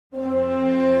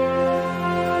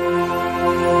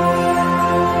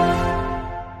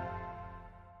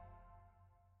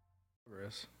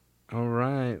All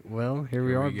right. Well, here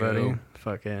we are, buddy.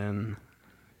 Fucking.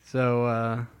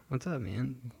 So, what's up,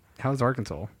 man? How's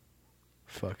Arkansas?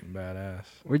 Fucking badass.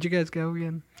 Where'd you guys go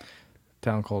again?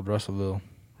 Town called Russellville.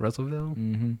 Russellville?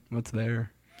 Mm-hmm. What's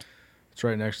there? It's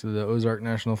right next to the Ozark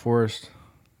National Forest.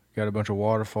 Got a bunch of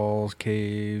waterfalls,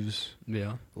 caves,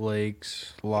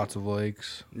 lakes, lots of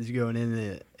lakes. Did you go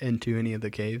into any of the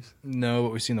caves? No,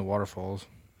 but we've seen the waterfalls.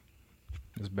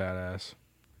 It's badass.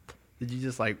 Did you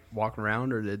just like walk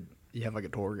around, or did you have like a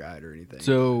tour guide or anything?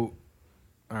 So,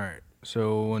 all right.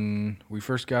 So when we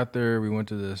first got there, we went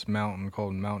to this mountain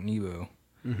called Mount Nebo.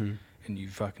 Mm-hmm. And you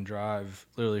fucking drive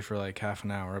literally for like half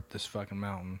an hour up this fucking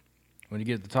mountain. When you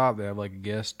get to the top, they have like a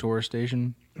guest tourist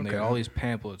station. And they got all these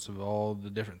pamphlets of all the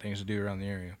different things to do around the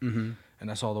area. Mm-hmm.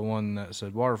 And I saw the one that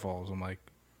said waterfalls. I'm like,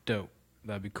 dope.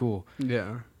 That'd be cool.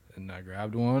 Yeah. And I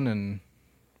grabbed one and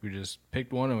we just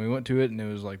picked one and we went to it and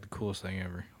it was like the coolest thing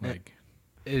ever. Like,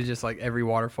 it was just like every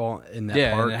waterfall in that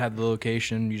yeah, park. and it had the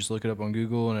location. You just look it up on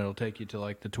Google and it'll take you to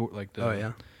like the tour, like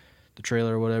the the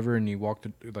trailer or whatever. And you walk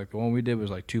like the one we did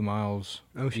was like 2 miles.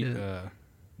 Oh shit.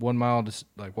 1 mile to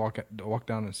like walk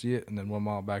down and see it, and then 1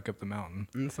 mile back up the mountain.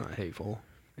 It's not hateful.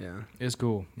 Yeah. It's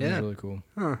cool. Yeah. It's really cool.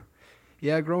 Huh.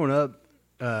 Yeah, growing up,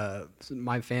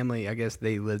 my family, I guess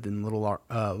they lived in Little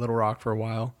Rock for a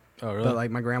while. Oh, really? But like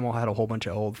my grandma had a whole bunch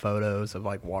of old photos of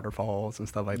like waterfalls and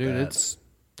stuff like that. Dude, it's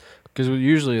because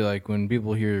usually like when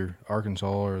people hear Arkansas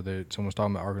or someone's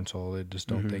talking about Arkansas, they just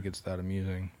don't think it's that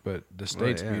amusing. But the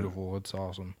state's beautiful. It's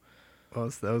awesome. Well,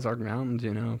 it's the Ozark Mountains,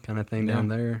 kind of thing down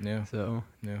there. Yeah. So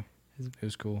yeah, it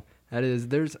was cool. That is.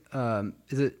 There's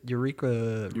is it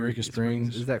Eureka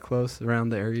Springs? Is that close around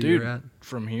the area Dude, you're at?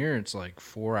 From here it's like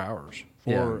 4 hours.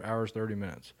 4 hours 30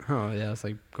 minutes. Oh yeah, it's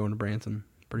like going to Branson,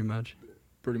 pretty much.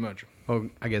 Pretty much. Well,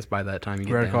 I guess by that time you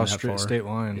get right down across that far. state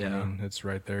line. Yeah, I mean, it's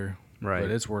right there. Right,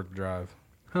 but it's worth the drive.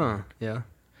 Huh? Yeah.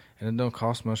 And it don't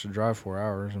cost much to drive 4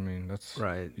 hours. I mean, that's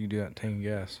right. You can do that in tank of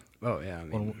gas. Oh yeah, I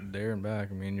mean, one there and back.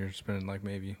 I mean, you're spending like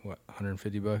maybe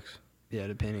 $150. Yeah,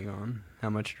 depending on how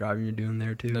much driving you're doing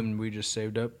there too. Then we just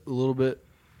saved up a little bit,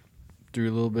 threw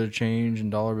a little bit of change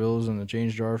and dollar bills in the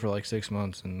change jar for like 6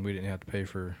 months, and we didn't have to pay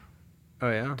for.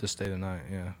 Oh yeah. To stay the night.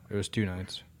 Yeah, it was 2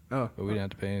 nights. Oh, but we didn't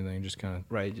have to pay anything. Just kind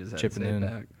of just chipping in.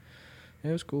 Back. Yeah,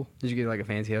 it was cool. Did you get like a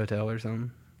fancy hotel or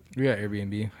something? We got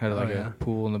Airbnb. Had like a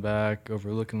pool in the back,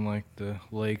 overlooking like the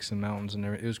lakes and mountains and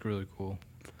everything. It was really cool.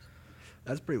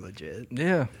 That's pretty legit.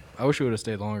 Yeah, I wish we would have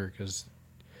stayed longer because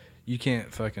you can't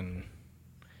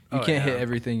hit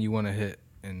everything you want to hit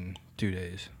in 2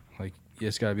 days. Like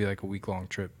it's got to be like a week-long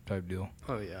trip type deal.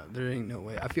 Oh yeah, there ain't no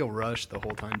way. I feel rushed the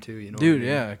whole time too. Dude,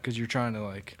 yeah, because you're trying to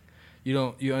like,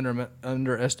 you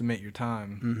underestimate your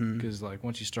time because like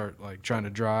once you start like trying to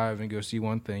drive and go see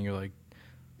one thing, you're like,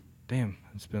 damn,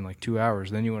 it's been like 2 hours.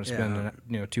 Then you want to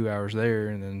spend 2 hours there,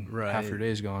 and then half your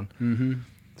day's gone. Mm-hmm.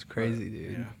 It's crazy,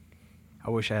 dude. Yeah. I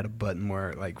wish I had a button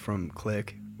where like from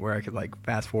Click where I could like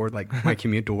fast forward like my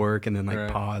commute to work and then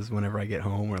like pause whenever I get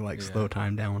home, or like slow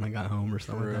time down when I got home or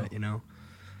something like that,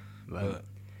 But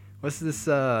what's this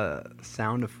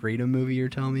Sound of Freedom movie you're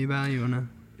telling me about? You wanna?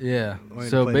 Yeah.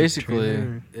 So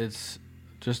basically, it's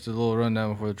just a little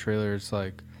rundown before the trailer. It's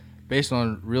like based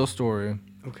on real story.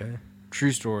 Okay.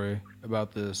 True story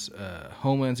about this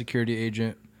Homeland Security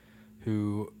agent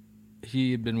who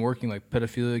he had been working like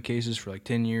pedophilia cases for like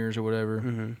 10 years or whatever.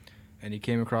 Mm-hmm. And he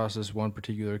came across this one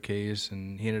particular case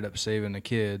and he ended up saving a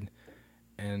kid.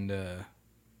 And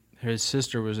his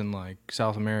sister was in like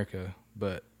South America,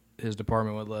 but his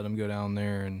department would let him go down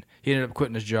there. And he ended up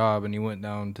quitting his job and he went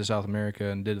down to South America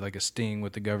and did like a sting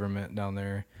with the government down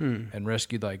there and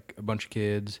rescued like a bunch of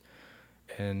kids.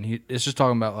 And it's just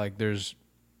talking about like you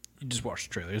just watch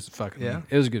the trailer. It's fucking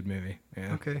it was a good movie.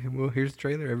 Yeah. Okay, well here's the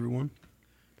trailer, everyone.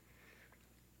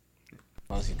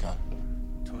 Aussie cut.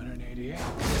 288.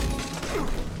 How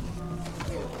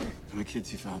many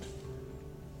kids you found?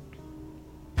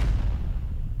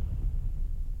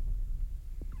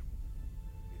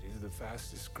 It is the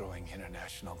fastest growing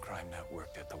international crime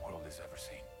network that the world has ever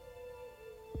seen.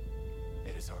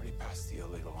 It has already passed the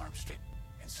illegal arms trade,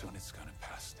 and soon it's gonna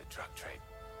pass the drug trade.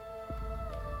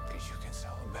 Because you can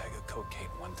sell a bag of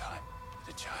cocaine one time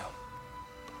to a child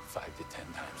 5 to 10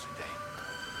 times a day.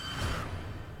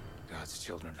 God's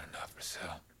children are not for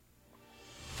sale.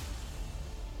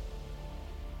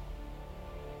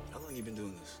 How long have you been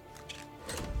doing this?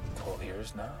 12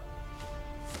 years now.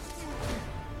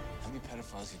 How many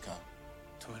pedophiles you caught?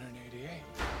 288.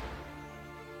 How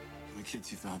many kids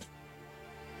you found?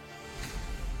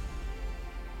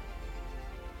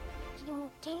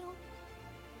 Timoteo,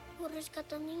 tú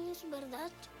rescatas niños,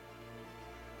 ¿verdad?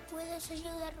 ¿Puedes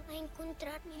ayudarme a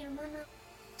encontrar a mi hermana?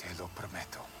 Te lo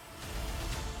prometo.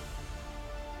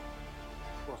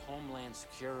 For Homeland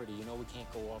Security, you know we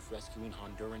can't go off rescuing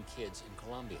Honduran kids in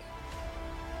Colombia.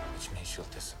 Which means she'll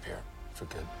disappear for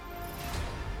good.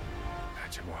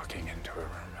 Imagine walking into her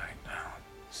room right now,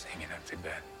 seeing an empty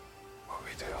bed. What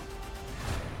we do?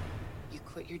 You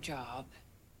quit your job,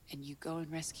 and you go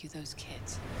and rescue those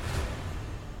kids.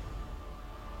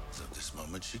 So at this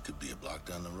moment, she could be a block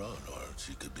down the road, or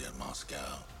she could be in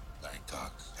Moscow,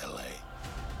 Bangkok, LA.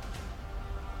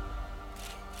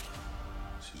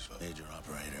 She's a major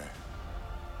operator.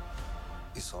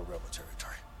 It's all rebel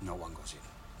territory. No one goes in.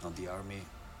 Not the army,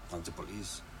 not the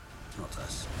police, not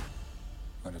us.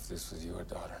 What if this was your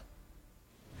daughter?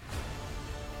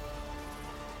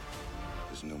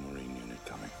 There's no Marine unit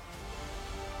coming.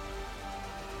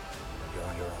 You're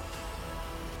on your own.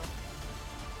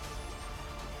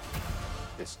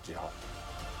 This job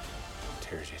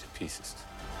tears you to pieces.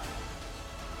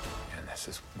 And this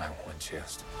is my one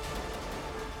chance to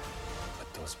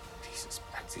put those pieces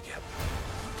back together.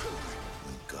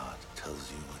 When God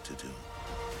tells you what to do,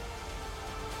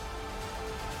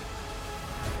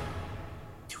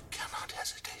 you cannot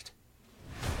hesitate.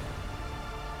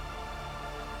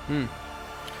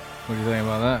 What do you think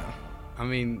about that? I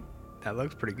mean, that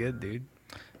looks pretty good, dude.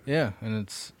 Yeah, and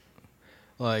it's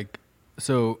like,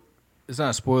 so it's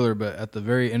not a spoiler, but at the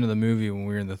very end of the movie when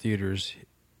we were in the theaters,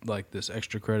 like this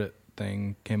extra credit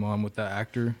thing came on with that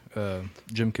actor,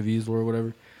 Jim Caviezel or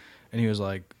whatever, and he was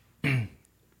like,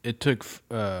 it took,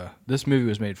 this movie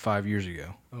was made 5 years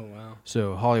ago. Oh, wow.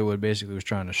 So Hollywood basically was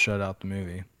trying to shut out the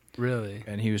movie. Really?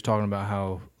 And he was talking about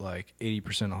how like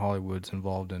 80% of Hollywood's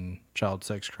involved in child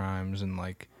sex crimes and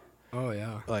like, oh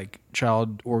yeah, like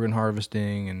child organ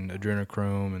harvesting and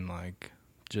adrenochrome and like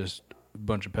just a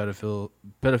bunch of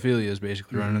pedophilia is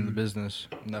basically running the business,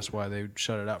 and that's why they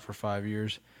shut it out for 5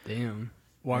 years. Damn.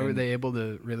 Why were they able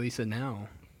to release it now?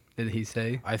 Did he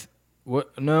say?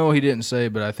 No, he didn't say,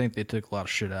 but I think they took a lot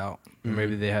of shit out. Or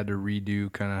maybe they had to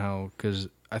redo kind of how, because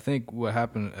I think what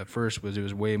happened at first was it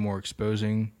was way more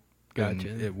exposing than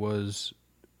it was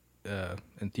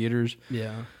in theaters.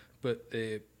 Yeah. But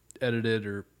they edited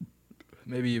or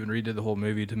maybe even redid the whole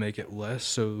movie to make it less.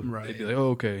 So they'd be like, oh,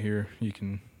 okay, here, you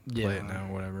can play it now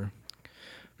or whatever.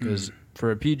 Because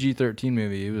for a PG-13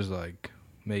 movie, it was like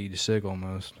make you sick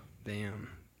almost. Damn.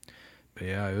 But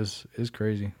yeah, it was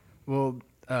crazy. Well,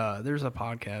 there's a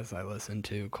podcast I listen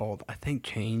to called, I think,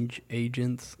 Change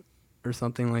Agents or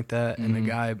something like that. And the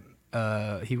guy,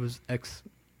 he was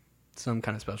some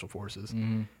kind of special forces.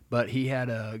 But he had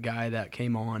a guy that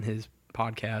came on his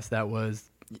podcast that was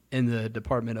in the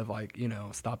department of, like, you know,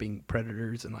 stopping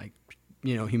predators and, like,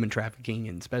 you know, human trafficking,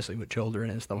 and especially with children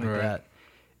and stuff like that.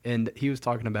 And he was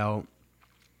talking about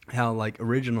how, like,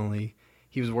 originally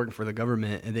he was working for the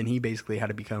government, and then he basically had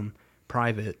to become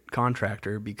private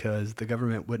contractor because the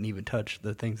government wouldn't even touch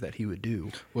the things that he would do.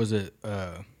 Was it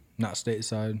not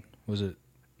stateside? Was it?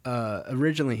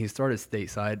 Originally he started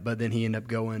stateside, but then he ended up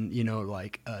going, you know,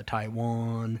 like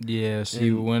Taiwan. Yeah,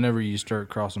 see, whenever you start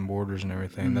crossing borders and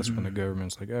everything, that's when the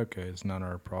government's like, okay, it's not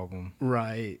our problem.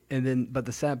 Right. And then, but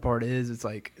the sad part is, it's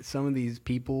like some of these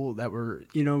people that were,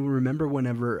 you know, remember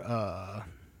whenever, I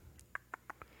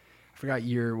forgot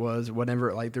year it was,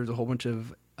 whenever, like, there's a whole bunch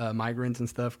of migrants and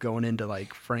stuff going into,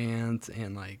 like, France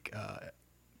and, like,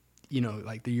 you know,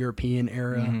 like the European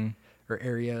era or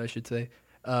area, I should say.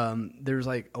 There's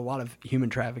like a lot of human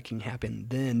trafficking happened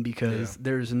then because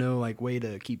there's no like way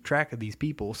to keep track of these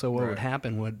people. So what would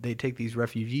happen would they take these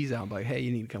refugees out and be like, hey,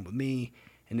 you need to come with me,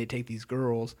 and they take these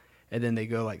girls and then they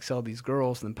go like sell these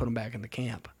girls and then put them back in the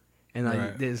camp. And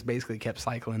like this basically kept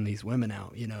cycling these women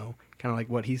out, you know, kind of like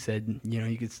what he said, you know,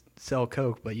 you could sell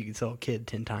coke, but you could sell a kid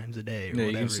 10 times a day. Or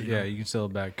whatever, you can sell a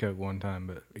bag of coke one time,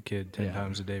 but a kid 10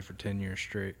 times a day for 10 years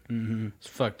straight. It's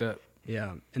fucked up.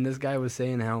 Yeah, and this guy was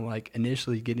saying how, like,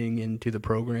 initially getting into the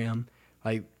program,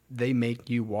 like, they make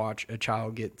you watch a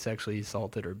child get sexually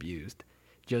assaulted or abused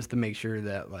just to make sure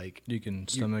that, like... You can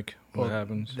stomach what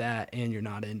happens. That, and you're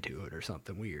not into it or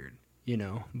something weird, you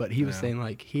know? But he was saying,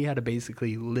 like, he had to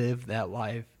basically live that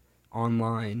life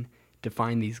online to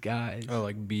find these guys. Oh,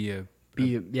 like, be a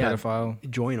pedophile?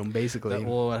 Join them, basically.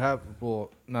 What happened...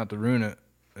 Well, not to ruin it.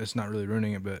 It's not really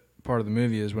ruining it, but... Part of the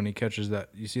movie is when he catches that,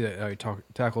 you see that how he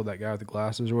tackled that guy with the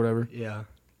glasses or whatever. Yeah.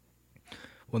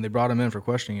 When they brought him in for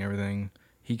questioning everything,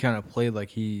 he kind of played like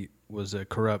he was a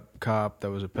corrupt cop that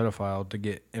was a pedophile to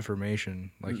get information.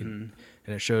 Like, and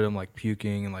it showed him like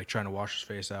puking and like trying to wash his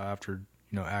face out after,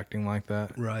 you know, acting like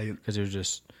that. Right. Because it was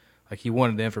just like he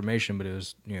wanted the information, but it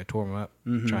was, you know, tore him up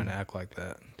trying to act like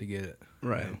that to get it.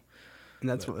 Right. You know? And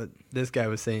that's what this guy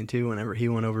was saying too. Whenever he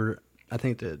went over, I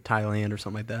think to Thailand or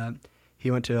something like that. he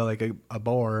went to like a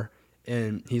bar,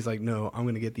 and he's like, no, I'm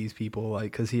gonna get these people,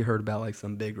 like, because he heard about like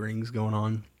some big rings going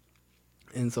on,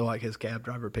 and so like his cab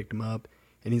driver picked him up,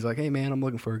 and he's like, hey man, I'm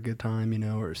looking for a good time,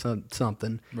 or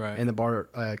something. Right. And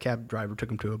the cab driver took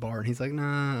him to a bar, and he's like,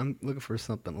 nah, I'm looking for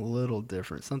something a little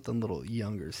different, something a little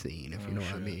younger scene, if you know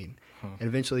what I mean. Huh. And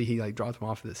eventually he like dropped him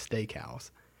off at this steakhouse,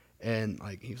 and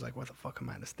like he was like, what the fuck am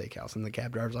I at a steakhouse? And the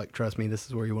cab driver's like, trust me, this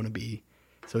is where you want to be.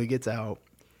 So he gets out,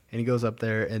 and he goes up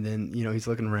there, and then, he's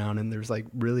looking around, and there's like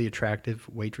really attractive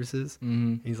waitresses.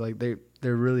 Mm-hmm. He's like,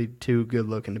 they're really too good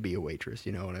looking to be a waitress,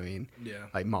 you know what I mean? Yeah.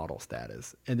 Like model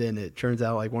status. And then it turns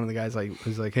out like one of the guys like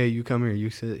was like, hey, you come here, you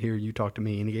sit here, you talk to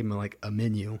me. And he gave him like a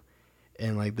menu.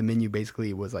 And like the menu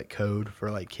basically was like code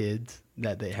for like kids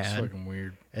that they had. It's fucking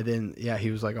weird. And then, yeah,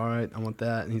 he was like, all right, I want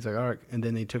that. And he's like, all right. And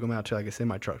then they took him out to like a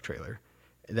semi-truck trailer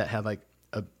that had like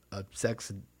a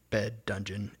sex bed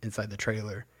dungeon inside the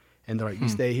trailer. And they're like, you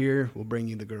stay here, we'll bring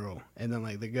you the girl. And then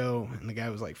like they go, and the guy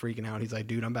was like freaking out. He's like,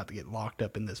 dude, I'm about to get locked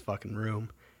up in this fucking room.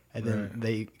 And then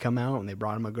they come out, and they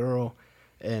brought him a girl.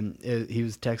 And he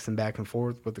was texting back and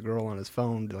forth with the girl on his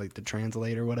phone, like the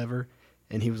translate or whatever.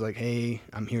 And he was like, hey,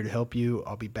 I'm here to help you.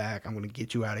 I'll be back. I'm going to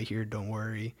get you out of here. Don't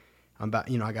worry. I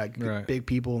got big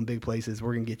people in big places.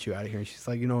 We're going to get you out of here. And she's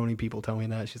like, how many people tell me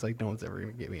that? She's like, no one's ever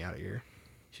going to get me out of here.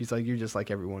 She's like, you're just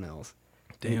like everyone else.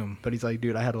 Damn. But he's like,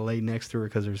 dude, I had to lay next to her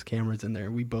because there's cameras in there.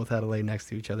 We both had to lay next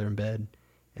to each other in bed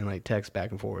and like text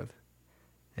back and forth.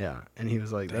 Yeah. And he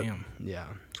was like, damn. Yeah.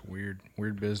 It's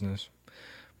weird business.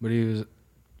 But he was,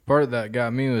 part of that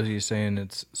got me was he's saying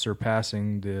it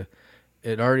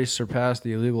already surpassed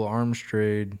the illegal arms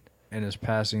trade and is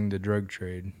passing the drug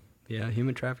trade. Yeah.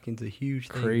 Human trafficking's a huge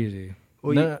thing. Crazy.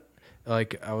 Well,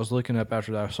 like I was looking up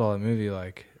after that, I saw that movie,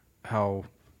 like how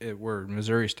where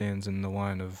Missouri stands in the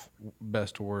line of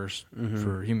best to worst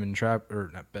for human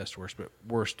or not best to worst, but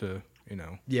worst to,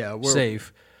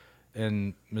 safe.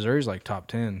 And Missouri's like top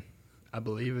 10. I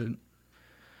believe it.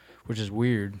 Which is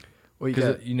weird.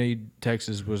 Because,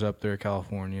 Texas was up there,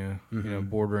 California,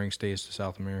 bordering states to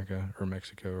South America or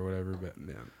Mexico or whatever. But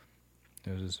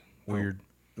it was just weird.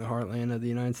 The heartland of the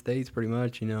United States, pretty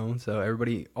much, So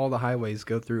all the highways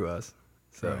go through us.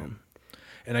 So, right.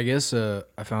 And I guess I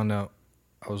found out,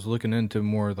 I was looking into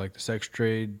more like the sex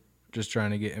trade, just trying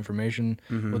to get information.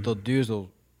 Mm-hmm. What they'll do is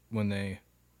when they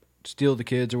steal the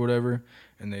kids or whatever,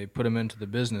 and they put them into the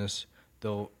business,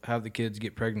 they'll have the kids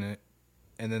get pregnant,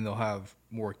 and then they'll have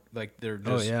more, like they're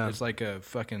just, it's like a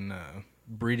fucking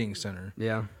breeding center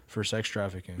for sex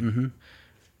trafficking. Mm-hmm.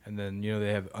 And then,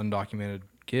 they have undocumented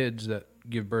kids that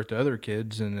give birth to other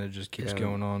kids, and it just keeps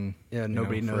going on. Yeah,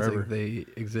 nobody knows forever. Like they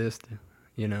exist,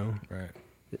 Right.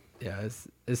 Yeah, it's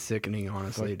sickening,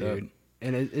 honestly, dude.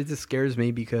 And it just scares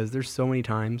me because there's so many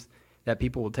times that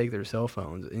people will take their cell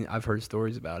phones, and I've heard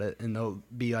stories about it, and they'll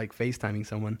be like FaceTiming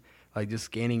someone, like just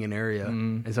scanning an area,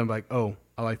 and someone like, oh,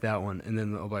 I like that one, and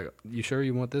then they'll be like, you sure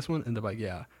you want this one? And they're like,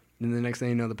 yeah. And the next thing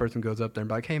you know, the person goes up there and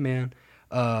be like, hey man,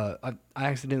 I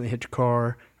accidentally hit your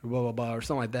car, or blah blah blah, or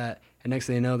something like that. And next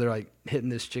thing you know, they're like hitting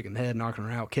this chick in the head, knocking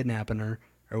her out, kidnapping her,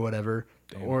 or whatever.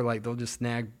 Damn. Or like they'll just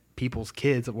snag people's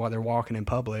kids while they're walking in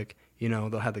public.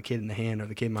 They'll have the kid in the hand, or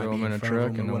the kid might be in a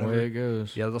truck, and away it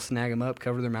goes. Yeah, they'll snag them up,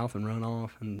 cover their mouth, and run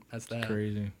off, and that's that. It's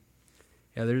crazy.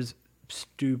 Yeah, there's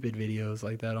stupid videos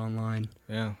like that online.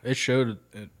 Yeah, it showed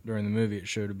during the movie. It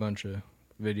showed a bunch of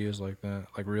videos like that,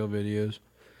 like real videos.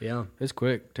 Yeah, it's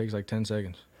quick. It takes like 10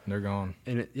 seconds, and they're gone.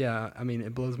 And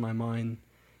it blows my mind.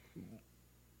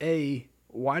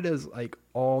 Why does like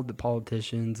all the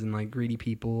politicians and like greedy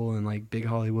people and like big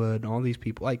Hollywood and all these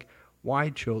people, like,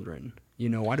 why children?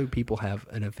 Why do people have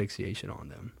an asphyxiation on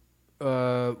them?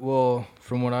 Well,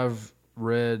 from what I've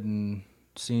read and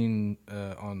seen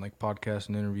on like podcasts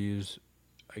and interviews,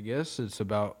 I guess it's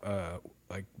about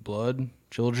like blood,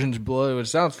 children's blood. It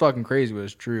sounds fucking crazy, but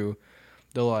it's true.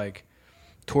 They'll like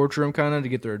torture them kind of to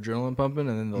get their adrenaline pumping,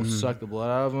 and then they'll suck the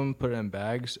blood out of them, put it in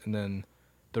bags, and then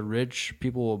the rich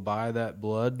people will buy that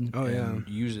blood and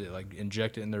use it, like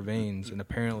inject it in their veins, and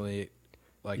apparently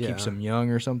it keeps them young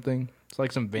or something. It's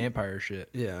like some vampire shit.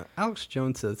 Yeah. Alex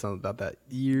Jones said something about that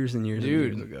years and years and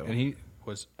years ago. And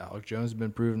Alex Jones has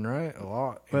been proven right a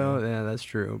lot. Well, yeah, that's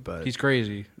true, but he's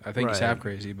crazy. I think he's half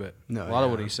crazy, but a lot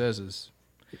of what he says is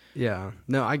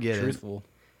no, I get truthful.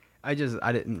 I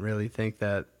didn't really think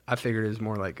that. I figured it was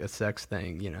more like a sex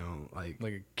thing, like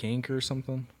a kink or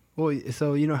something. Well,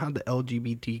 so how the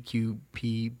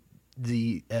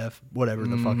LGBTQPZF, whatever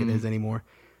the fuck it is anymore,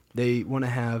 they want to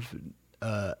have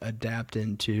adapt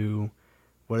into,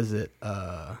 what is it?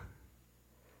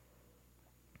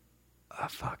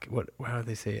 Fuck. How do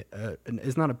they say it?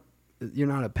 It's not you're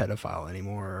not a pedophile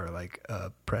anymore, or like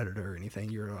a predator or anything.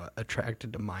 You're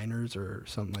attracted to minors or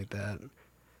something like that.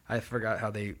 I forgot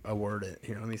how they word it.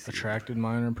 Here, let me see. Attracted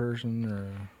minor person,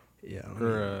 or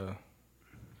yeah,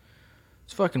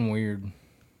 it's fucking weird.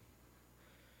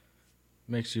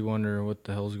 Makes you wonder what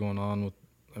the hell's going on with.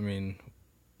 I mean,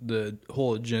 the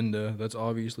whole agenda that's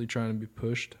obviously trying to be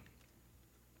pushed.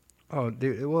 Oh,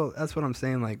 dude. Well, that's what I'm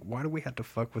saying. Like, why do we have to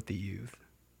fuck with the youth?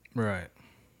 Right.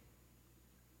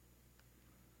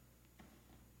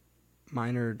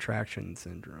 Minor attraction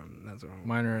syndrome. That's what I'm.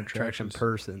 Minor attraction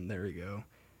person. There we go.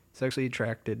 Sexually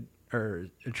attracted or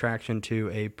attraction to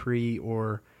a pre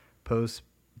or post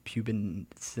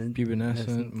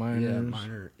pubescent minors. Yeah,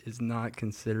 minor is not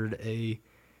considered a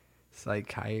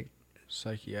psychiatric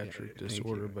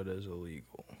disorder, but is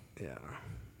illegal. Yeah,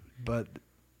 but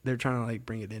they're trying to like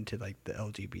bring it into like the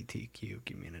LGBTQ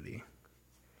community,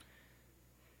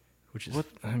 which is what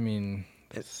I mean.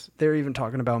 They're even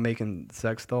talking about making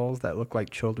sex dolls that look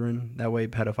like children. That way,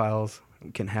 pedophiles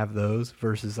can have those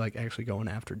versus like actually going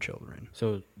after children.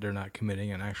 So they're not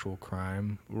committing an actual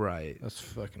crime. Right. That's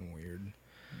fucking weird.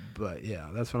 But yeah,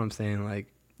 that's what I'm saying. Like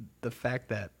the fact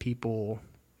that people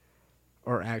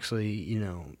are actually, you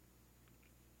know,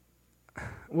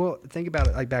 well, think about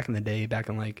it like back in the day, back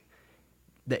in like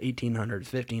the 1800s,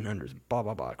 1500s, blah,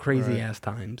 blah, blah, crazy ass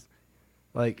times.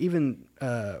 Like even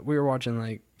we were watching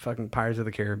like fucking Pirates of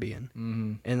the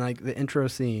Caribbean, and like the intro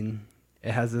scene,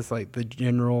 it has this like the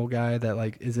general guy that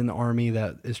like is in the army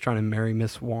that is trying to marry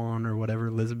Miss Swan or whatever,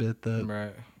 Elizabeth,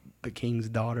 the king's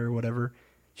daughter or whatever.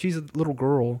 She's a little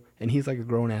girl and he's like a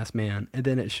grown ass man. And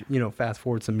then it you know, fast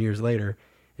forward some years later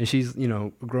and she's, you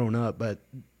know, grown up, but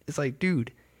it's like,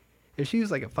 dude, if she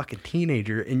was like a fucking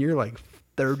teenager and you're like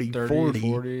 30 40,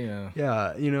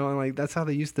 yeah, you know, and like that's how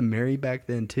they used to marry back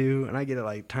then too. And I get it,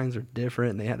 like times are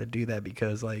different and they had to do that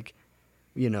because like,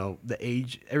 you know, the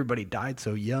age, everybody died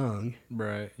so young,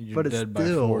 right? You're but dead it's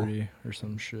still, by 40 or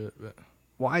some shit. But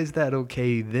why is that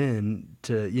okay then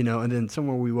to, you know? And then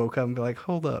somewhere we woke up and be like,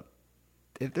 hold up,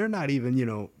 if they're not even, you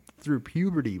know, through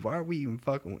puberty, why are we even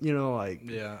fucking, you know, like,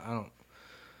 yeah, I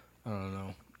don't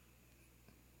know.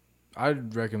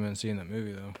 I'd recommend seeing that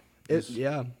movie though.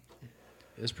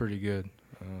 It's pretty good.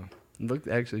 Look,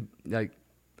 actually, like,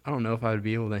 I don't know if I would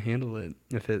be able to handle it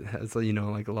if it has, you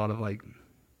know, like a lot of like,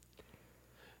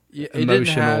 yeah,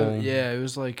 emotional. It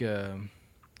was like it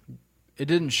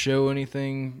didn't show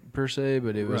anything per se,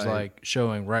 but it was like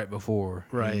showing right before.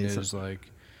 Right. And it was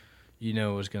like, you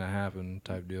know what's gonna happen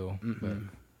type deal. But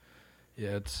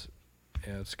yeah,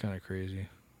 it's kind of crazy.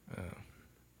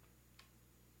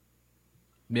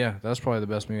 Yeah, that's probably the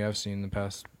best movie I've seen in the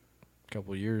past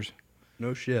couple of years.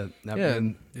 No shit.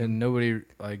 And nobody,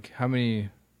 like, how many,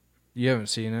 you haven't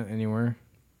seen it anywhere?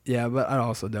 Yeah, but I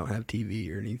also don't have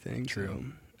TV or anything. True. So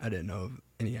I didn't know of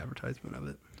any advertisement of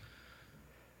it.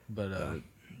 But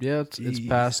yeah, it's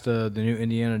past the new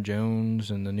Indiana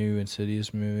Jones and the new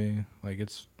Insidious movie. Like,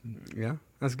 it's... Yeah,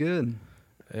 that's good.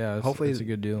 Yeah, hopefully it's a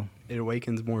good deal. It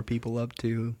awakens more people up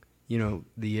to, you know,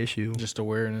 the issue. Just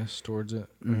awareness towards it.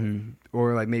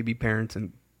 Or like maybe parents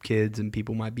and kids and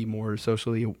people might be more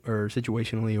socially or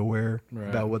situationally aware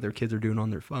about what their kids are doing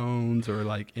on their phones or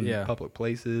like in public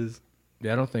places.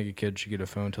 Yeah, I don't think a kid should get a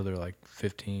phone until they're like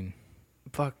 15.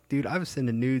 Fuck, dude, I was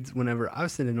sending nudes I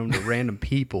was sending them to random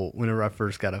people whenever I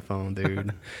first got a phone,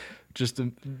 dude. Just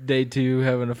day 2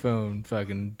 having a phone,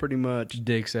 fucking pretty much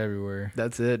dicks everywhere.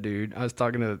 That's it, dude. I was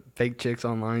talking to fake chicks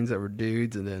online that were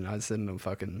dudes, and then I was sending them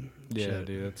fucking shit.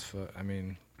 Dude, that's I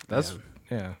mean, that's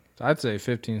I'd say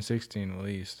 15, 16 at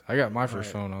least. I got my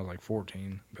first phone when I was like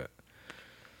 14, but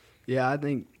yeah, I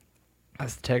think I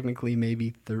was technically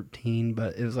maybe 13,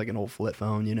 but it was like an old flip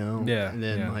phone, you know. Yeah. And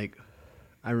then like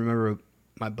I remember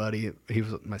my buddy, he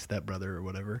was my stepbrother or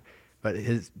whatever, but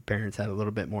his parents had a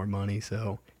little bit more money,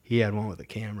 so he had one with a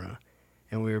camera,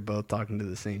 and we were both talking to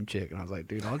the same chick, and I was like,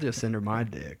 dude, I'll just send her my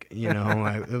dick, you know,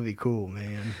 like, it'll be cool,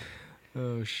 man.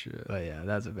 Oh, shit. But yeah,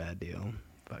 that's a bad deal.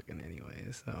 Fucking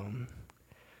anyways, so.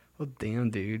 Well,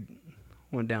 damn, dude.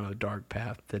 Went down a dark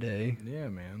path today. Yeah,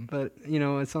 man. But, you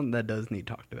know, it's something that does need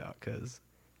talked about, because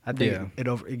I think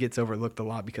it gets overlooked a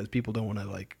lot because people don't want to,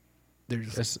 like,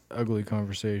 there's... It's ugly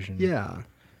conversation. Yeah.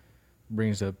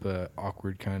 Brings up a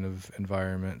awkward kind of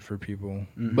environment for people.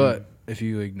 But if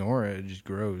you ignore it, it just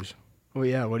grows. Well,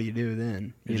 yeah, what do you do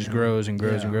then? It just grows and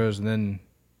grows and grows, and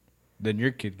then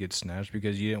your kid gets snatched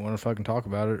because you didn't want to fucking talk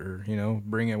about it or, you know,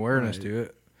 bring awareness to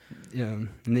it. Yeah, and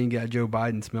then you got Joe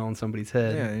Biden smelling somebody's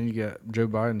head. Yeah, and you got Joe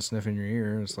Biden sniffing your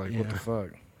ear. It's like, what the fuck?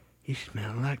 He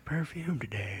smelled like perfume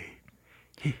today.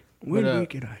 When did we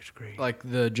get ice cream? Like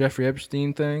the Jeffrey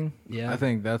Epstein thing, yeah, I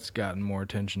think that's gotten more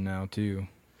attention now too.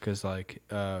 because like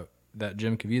that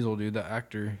Jim Caviezel dude, that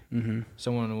actor,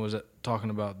 someone was talking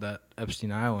about that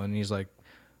Epstein Island. And he's like,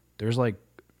 there's like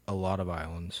a lot of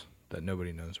islands that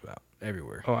nobody knows about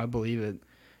everywhere. Oh, I believe it.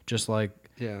 Just like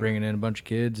bringing in a bunch of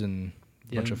kids and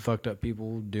a bunch of fucked up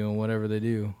people doing whatever they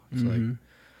do. It's like,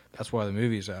 that's why the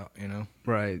movie's out, you know?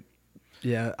 Right.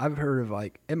 Yeah, I've heard of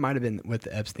like, it might have been with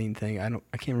the Epstein thing.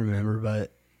 I can't remember,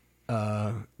 but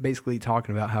basically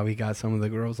talking about how he got some of the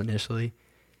girls initially.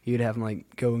 He would have them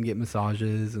like go and get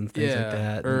massages and things like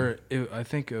that. Or I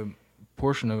think a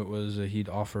portion of it was he'd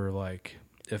offer like,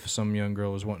 if some young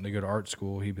girl was wanting to go to art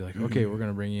school, he'd be like, okay, we're going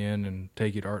to bring you in and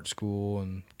take you to art school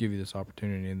and give you this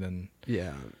opportunity, and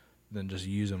then just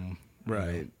use them.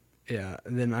 Right. Yeah.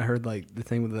 And then I heard like the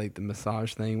thing with like the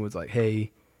massage thing was like,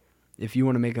 hey, if you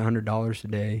want to make $100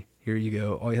 today, here you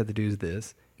go. All you have to do is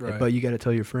this. Right. But you got to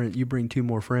tell your friend, you bring 2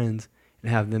 more friends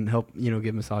and have them help,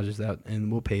 give massages out,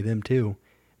 and we'll pay them too.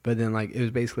 But then like, it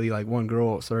was basically like one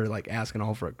girl started like asking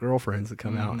all of her girlfriends to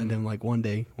come out. And then like one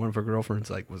day, one of her girlfriends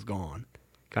like was gone,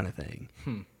 kind of thing.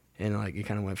 And like, it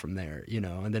kind of went from there,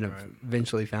 and then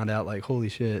eventually found out like, holy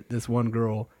shit, this one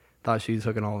girl thought she was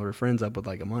hooking all of her friends up with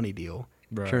like a money deal.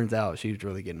 Right. Turns out she was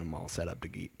really getting them all set up to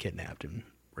get kidnapped and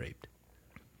raped.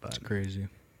 But, that's crazy.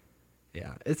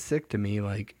 Yeah. It's sick to me,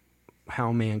 like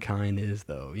how mankind is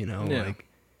though, like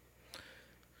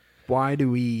why do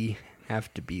we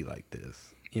have to be like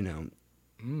this?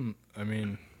 I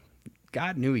mean,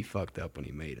 God knew he fucked up when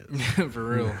he made us. For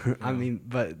real. I mean,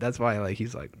 but that's why, like,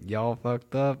 he's like, y'all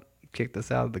fucked up, kicked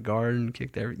us out of the garden,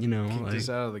 kicked us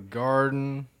out of the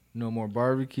garden, no more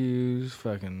barbecues,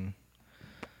 fucking.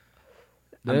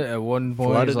 At one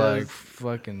point, he's like,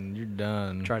 fucking, you're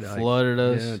done. Flooded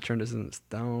us. Yeah, turned us into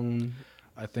stone.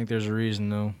 I think there's a reason,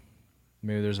 though.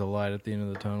 Maybe there's a light at the end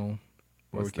of the tunnel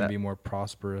where we can be more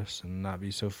prosperous and not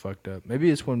be so fucked up. Maybe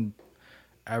it's when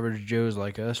average Joes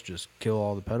like us just kill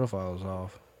all the pedophiles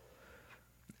off.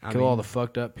 Kill all the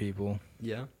fucked up people.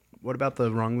 Yeah. What about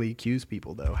the wrongly accused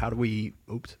people, though? How do we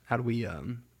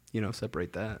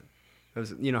separate that?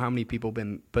 Because, how many people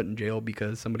been put in jail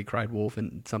because somebody cried wolf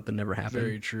and something never happened?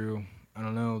 Very true. I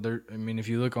don't know. If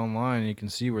you look online, you can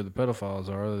see where the pedophiles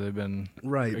are. They've been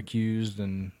accused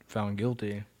and found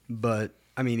guilty. But,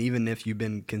 even if you've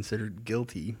been considered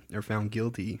guilty or found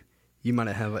guilty, you might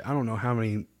have, I don't know how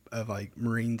many of, like,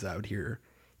 Marines out here,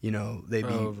 they'd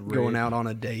be going out on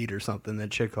a date or something.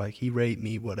 That chick, like, he raped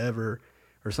me, whatever,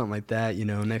 or something like that,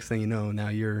 Next thing you know, now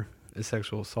you're a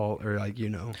sexual assault or, like,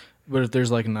 But if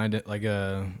there's, like,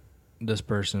 this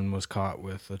person was caught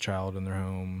with a child in their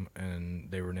home and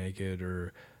they were naked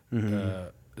or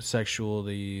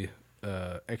sexually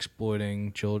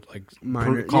exploiting children, like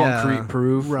concrete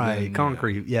proof. Right, then,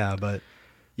 concrete, but,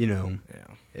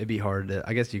 it'd be hard to,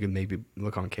 I guess you could maybe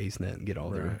look on CaseNet and get all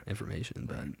their information.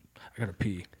 But I gotta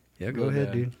pee. Yeah, go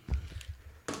ahead, dude.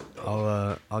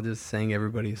 I'll just sing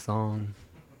everybody a song.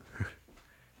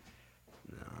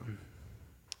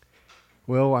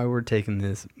 Well, while we're taking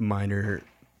this minor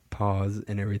pause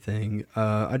and everything,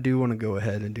 I do want to go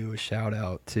ahead and do a shout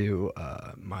out to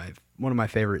one of my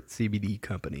favorite CBD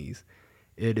companies.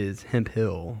 It is Hemp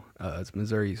Hill. It's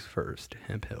Missouri's first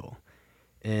Hemp Hill,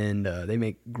 and they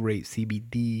make great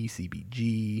CBD,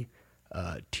 CBG,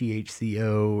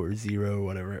 THCO or zero,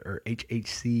 whatever, or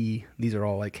HHC. These are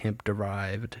all like hemp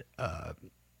derived,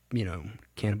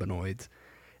 cannabinoids,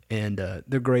 and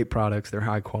they're great products. They're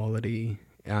high quality.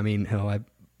 Hell, I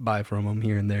buy from them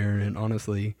here and there, and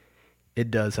honestly,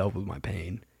 it does help with my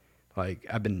pain. Like,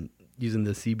 I've been using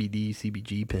the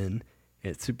CBG pen,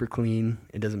 and it's super clean.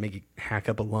 It doesn't make it hack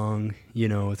up a lung.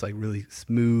 It's like really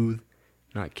smooth,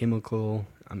 not chemical.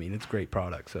 It's a great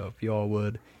product. So if you all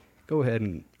would, go ahead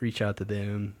and reach out to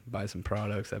them, buy some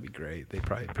products. That'd be great. They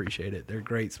probably appreciate it. They're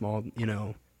great, small,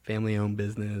 family-owned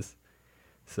business.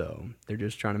 So they're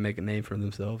just trying to make a name for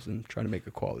themselves and trying to make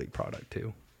a quality product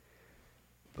too.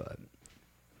 But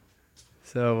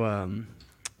so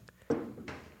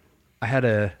I had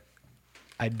a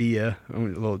idea, a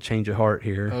little change of heart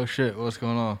here. Oh shit, what's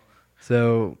going on?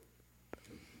 So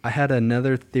I had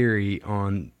another theory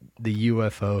on the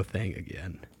UFO thing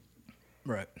again.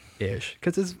 Right. Ish.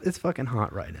 Because it's fucking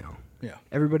hot right now. Yeah.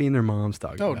 Everybody and their mom's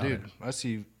talking about it. Oh, dude. I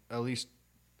see at least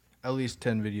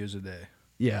 10 videos a day.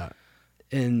 Yeah.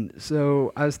 And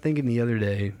so I was thinking the other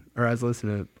day, or I was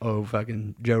listening to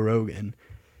fucking Joe Rogan,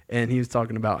 and he was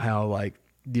talking about how, like,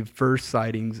 the first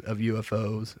sightings of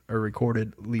UFOs, or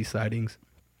recorded at least sightings,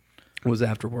 was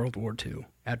after World War II.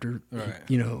 After,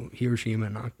 Hiroshima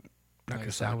and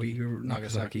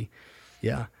Nagasaki.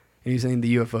 Yeah. And he's saying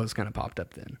the UFOs kind of popped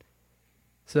up then.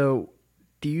 So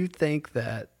do you think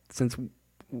that since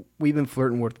we've been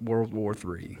flirting with World War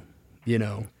III, you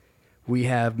know, we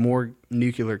have more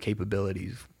nuclear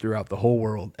capabilities throughout the whole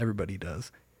world, everybody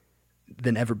does,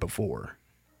 than ever before.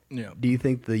 Yeah. Do you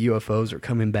think the UFOs are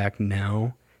coming back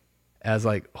now as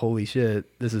like, holy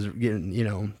shit, this is getting, you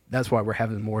know, that's why we're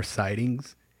having more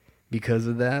sightings because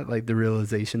of that? Like the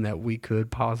realization that we could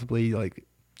possibly like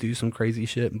do some crazy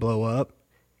shit and blow up?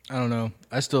 I don't know.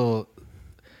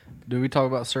 Did we talk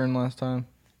about CERN last time?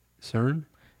 CERN?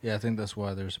 Yeah, I think that's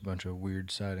why there's a bunch of weird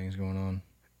sightings going on.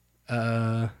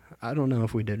 I don't know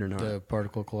if we did or not. The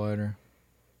particle collider.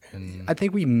 And I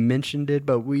think we mentioned it,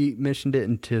 but we mentioned it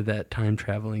into that time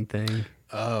traveling thing.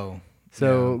 Oh.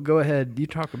 So yeah. go ahead. You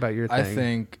talk about your thing. I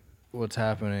think what's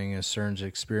happening is CERN's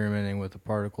experimenting with the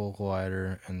particle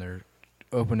collider, and they're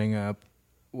opening up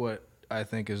what I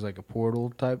think is like a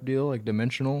portal type deal, like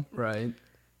dimensional. Right.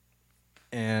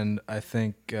 And I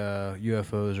think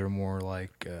UFOs are more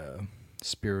like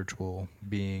spiritual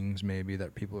beings maybe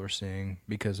that people are seeing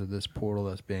because of this portal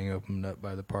that's being opened up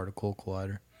by the particle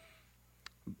collider.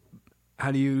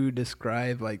 How do you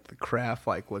describe like the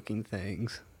craft-like looking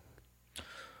things?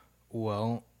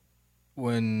 Well,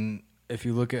 if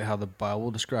you look at how the Bible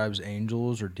describes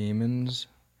angels or demons,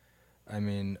 I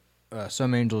mean,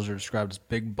 some angels are described as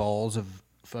big balls of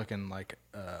fucking like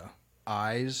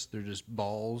eyes. They're just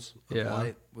balls of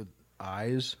light with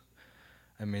eyes.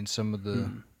 I mean, some of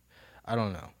the, I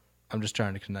don't know. I'm just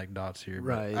trying to connect dots here.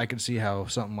 Right. But I can see how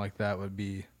something like that would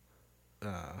be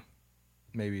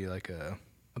maybe like a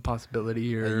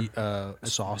possibility or a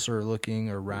saucer looking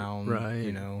or round, right.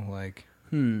 You know, like.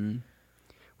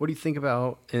 What do you think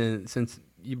about, and since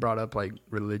you brought up like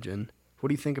religion, what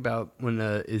do you think about when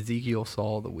Ezekiel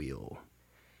saw the wheel?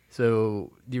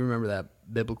 So do you remember that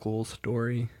biblical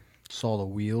story? Saw the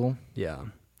wheel? Yeah.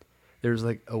 There's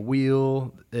like a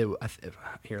wheel. Here,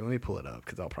 let me pull it up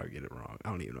because I'll probably get it wrong. I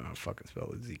don't even know how to fucking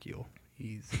spell Ezekiel.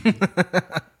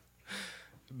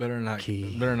 Better not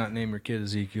name your kid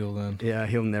Ezekiel then. Yeah,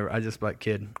 he'll never. I just like,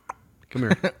 kid, come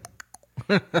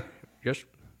here.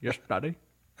 Yes, daddy.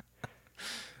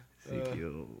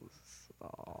 Ezekiel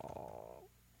saw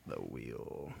the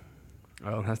wheel.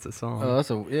 Oh, that's the song. Oh,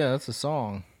 that's a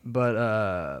song.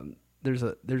 But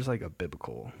there's like a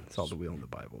biblical saw the wheel in the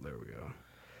Bible. There we go.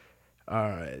 All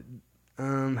right.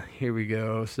 Here we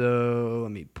go. So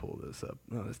let me pull this up.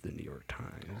 Oh, that's the New York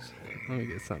Times. Let me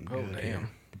get something good. Damn,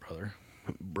 here.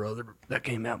 Brother, that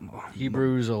came out.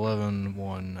 Hebrews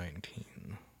 11:1-19.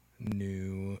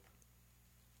 New.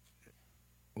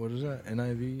 What is that?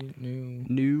 NIV?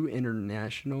 New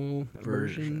International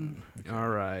Version. All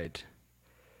right.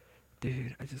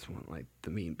 Dude, I just want like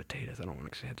the meat and potatoes. I don't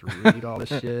want to actually have to read all this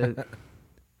shit.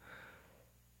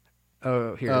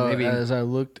 Oh, here, maybe. As I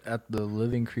looked at the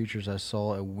living creatures, I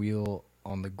saw a wheel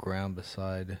on the ground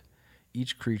beside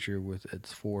each creature with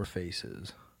its 4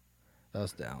 faces.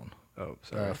 That's down. Oh,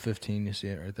 sorry. 15, you see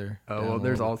it right there? Oh, well,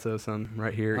 there's also some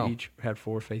right here. Oh. Each had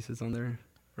 4 faces on there.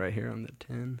 Right here on the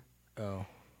 10. Oh.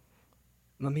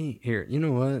 Here, you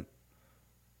know what?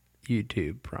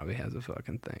 YouTube probably has a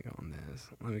fucking thing on this.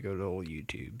 Let me go to old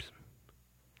YouTubes.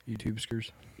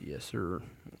 YouTubeskers? Yes, sir.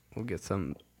 We'll get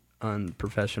some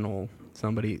unprofessional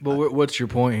somebody. But what's your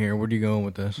point here? Where are you going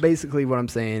with this? Basically, what I'm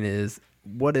saying is,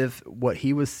 what if what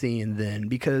he was seeing then,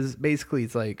 because basically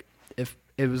it's like, if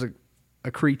it was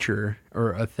a creature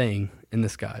or a thing in the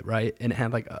sky, right? And it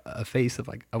had like a face of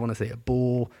like, I want to say a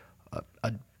bull,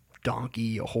 a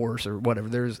donkey, a horse, or whatever.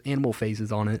 There's animal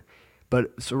faces on it,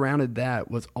 but surrounded that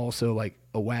was also like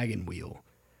a wagon wheel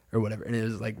or whatever, and it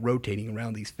was like rotating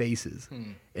around these faces.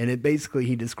 And it basically,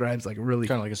 he describes like a really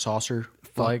kind of like a saucer,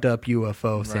 fucked up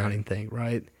UFO sounding thing,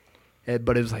 right?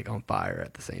 But it was like on fire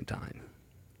at the same time.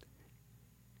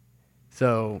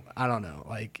 So I don't know.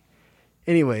 Like,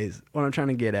 anyways, what I'm trying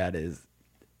to get at is,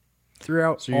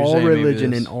 throughout all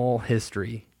religion and all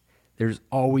history, there's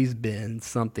always been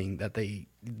something that they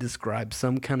describe,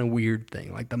 some kind of weird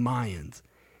thing. Like the Mayans,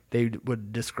 they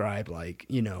would describe like,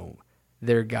 you know,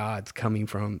 their gods coming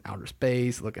from outer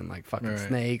space, looking like fucking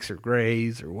snakes or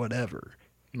grays or whatever.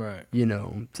 Right. You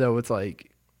know, so it's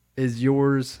like, is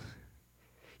yours?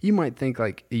 You might think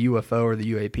like a UFO or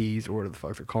the UAPs or whatever the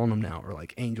fuck they're calling them now, or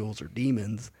like angels or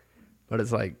demons, but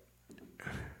it's like,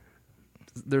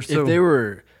 they're so. If they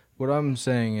were, what I'm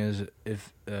saying is,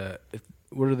 if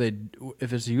what are they?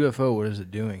 If it's a UFO, what is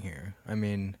it doing here? I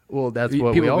mean, well, that's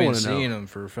what we all want to know. People have been seeing them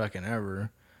for fucking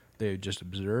ever. They're just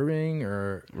observing,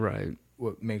 or right.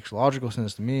 What makes logical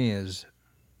sense to me is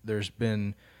there's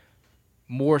been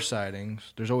more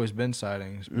sightings. There's always been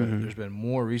sightings, but there's been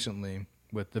more recently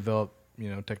with developed,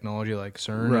 you know, technology like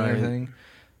CERN and everything.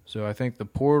 So I think the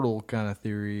portal kind of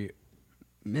theory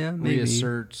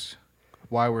reasserts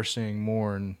why we're seeing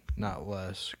more and not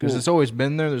less. Because it's always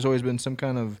been there. There's always been some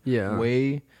kind of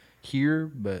way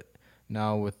here, but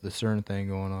now with the CERN thing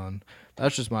going on,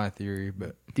 that's just my theory.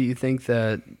 But do you think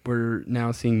that we're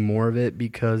now seeing more of it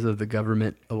because of the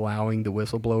government allowing the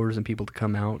whistleblowers and people to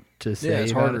come out to say? Yeah,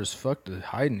 it's harder as fuck to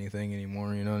hide anything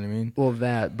anymore. You know what I mean? Well,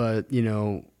 but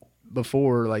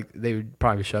before, like, they would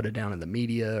probably shut it down in the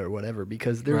media or whatever,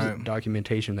 because there's a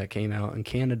documentation that came out in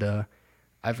Canada.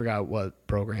 I forgot what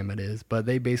program it is, but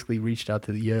they basically reached out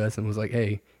to the U.S. and was like,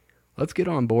 hey, let's get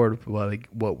on board with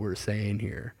what we're saying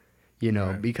here,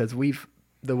 because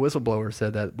the whistleblower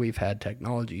said that we've had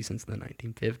technology since the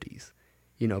 1950s,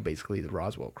 basically the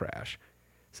Roswell crash.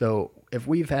 So if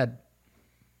we've had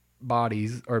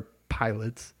bodies or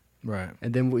pilots, right,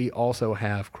 and then we also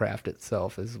have craft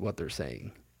itself, is what they're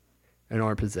saying, in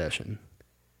our possession.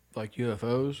 Like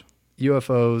UFOs?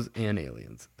 UFOs and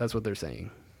aliens. That's what they're saying.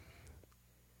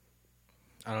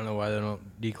 I don't know why they don't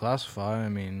declassify. I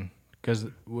mean, because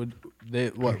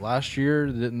last year,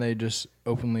 didn't they just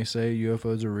openly say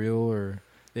UFOs are real, or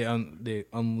they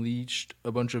unleashed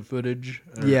a bunch of footage?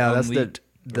 Yeah, that's the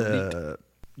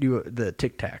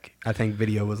Tic Tac, I think,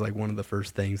 video was like one of the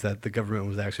first things that the government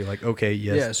was actually like, okay,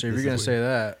 yes. Yeah, so if you're going to say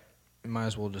that, you might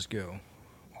as well just go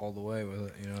all the way with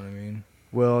it, you know what I mean?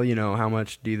 Well, how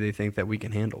much do they think that we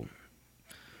can handle?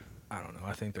 I don't know.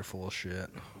 I think they're full of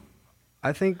shit.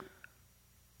 I think...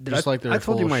 Just like they're I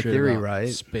told you my theory, right?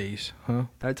 Space, huh?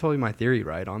 I told you my theory,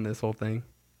 right, on this whole thing.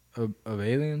 Of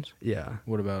aliens? Yeah.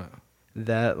 What about it?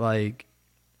 That, it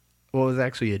was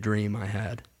actually a dream I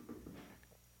had.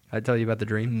 I tell you about the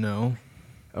dream? No.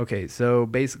 Okay, so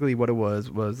basically what it was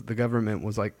the government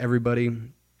was like, everybody,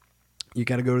 you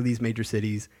got to go to these major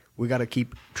cities. We got to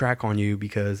keep track on you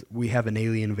because we have an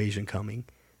alien invasion coming.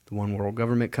 The one world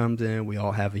government comes in. We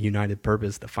all have a united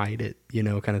purpose to fight it,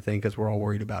 kind of thing, because we're all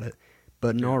worried about it.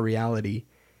 But in all reality,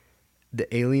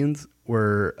 the aliens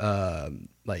were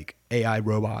like AI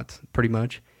robots, pretty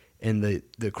much, and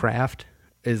the craft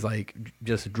is like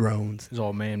just drones. It's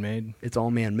all man-made? It's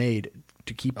all man-made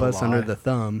to keep us under the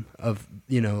thumb of,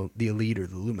 the elite or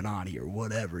the Illuminati or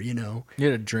whatever, You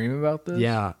had a dream about this?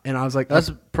 Yeah, and I was like...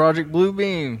 That's Project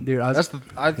Bluebeam. Dude, I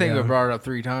think I brought it up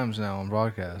 3 times now on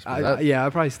broadcast. I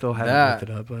probably still haven't looked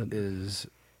it up, but... is...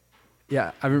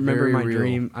 Yeah, I remember very my real.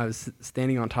 dream. I was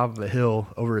standing on top of a hill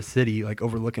over a city, like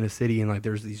overlooking a city, and like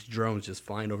there's these drones just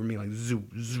flying over me, like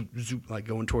zoop, zoop, zoop, like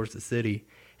going towards the city.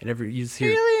 And you just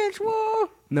hear aliens, whoa!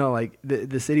 No, like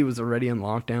the city was already in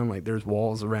lockdown. Like there's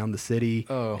walls around the city,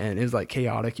 and it was like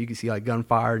chaotic. You could see like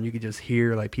gunfire, and you could just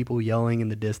hear like people yelling in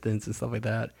the distance and stuff like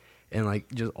that. And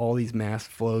like just all these mass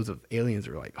flows of aliens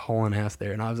are like hauling ass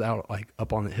there. And I was out like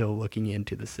up on the hill looking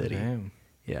into the city. Damn.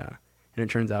 Yeah. And it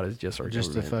turns out it's just our just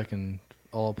government. a fucking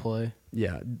all play.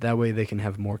 Yeah, that way they can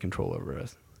have more control over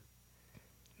us.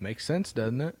 Makes sense,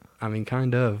 doesn't it? I mean,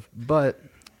 kind of, but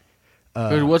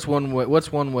what's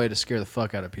one way to scare the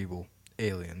fuck out of people?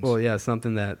 Aliens. Well, yeah,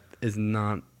 something that is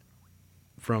not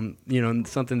from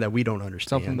something that we don't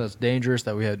understand. Something that's dangerous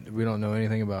that we don't know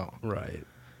anything about. Right.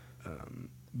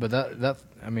 But that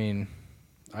I mean,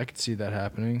 I could see that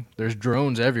happening. There's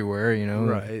drones everywhere,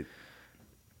 Right.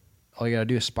 All you gotta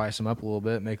do is spice them up a little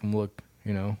bit, make them look,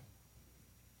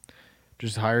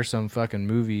 just hire some fucking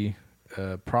movie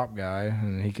prop guy,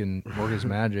 and he can work his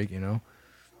magic,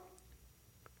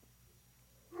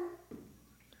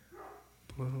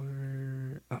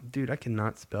 Blower. Oh, dude, I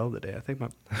cannot spell today. I think my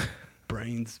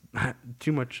brain's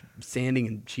too much sanding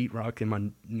and sheetrock in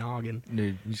my noggin.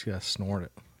 Dude, you just gotta snort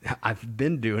it. I've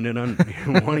been doing it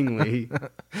unwittingly.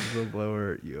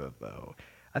 Whistleblower UFO.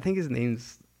 I think his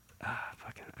name's...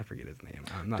 I forget his name.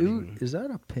 I'm not even... Is that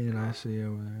a pin I see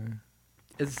over there?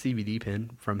 It's a CBD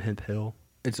pin from Hemp Hill.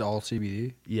 It's all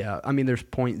CBD? Yeah. I mean, there's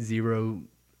 0.03%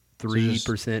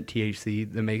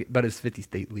 THC, but it's 50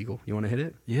 state legal. You want to hit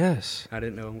it? Yes. I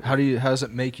didn't know. How does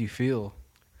it make you feel?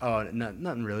 Oh,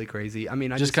 nothing really crazy. I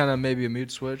mean, I just kind of maybe a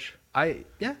mood switch? It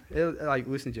like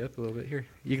loosens you up a little bit. Here,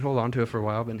 you can hold on to it for a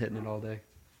while. I've been hitting it all day.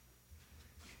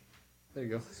 There you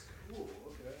go. This is cool.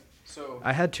 Okay. So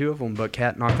I had 2 of them, but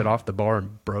Kat knocked it off the bar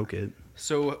and broke it.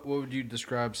 So what would you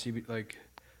describe CBD, like,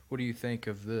 what do you think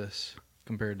of this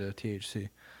compared to THC?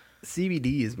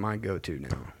 CBD is my go-to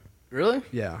now. Really?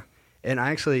 Yeah. And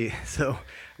I actually, so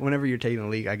whenever you're taking a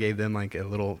leak, I gave them like a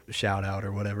little shout out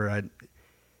or whatever.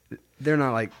 They're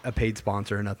not like a paid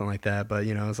sponsor or nothing like that, but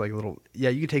it's like a little,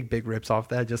 you can take big rips off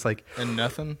that, just like. And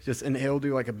nothing? Just inhale,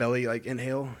 do like a belly, like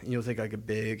inhale, and you'll take like a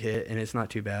big hit, and it's not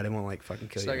too bad. It won't like fucking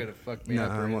kill you. It's not going to fuck me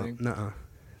up or anything? Nuh-uh.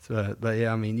 So, but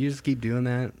yeah, I mean, you just keep doing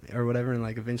that or whatever, and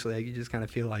like eventually like, you just kind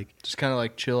of feel like. Just kind of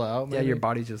like chill out, maybe? Yeah, your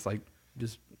body's just like,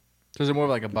 just So is it more of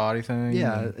like a body thing?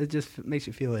 Yeah, it just makes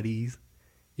you feel at ease,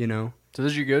 you know? So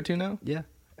this is your go-to now? Yeah.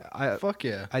 Fuck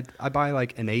yeah. I buy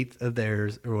like an eighth of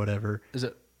theirs or whatever. Is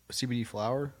it CBD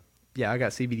flower? Yeah, I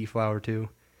got CBD flower too.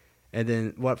 And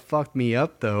then what fucked me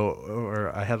up though,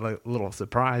 or I had like a little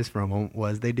surprise from them,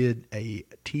 was they did a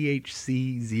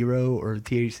THC 0 or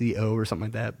THC O or something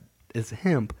like that. It's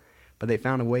hemp, but they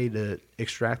found a way to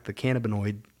extract the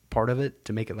cannabinoid part of it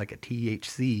to make it like a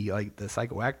THC, like the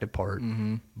psychoactive part,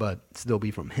 but still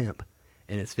be from hemp,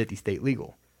 and it's 50 state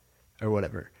legal or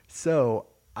whatever. So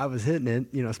I was hitting it,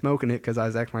 you know, smoking it because I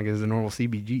was acting like it was a normal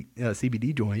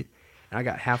CBD joint, and I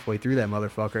got halfway through that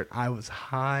motherfucker, and I was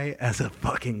high as a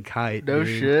fucking kite. No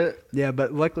dude. shit. Yeah,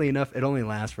 but luckily enough, it only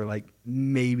lasts for like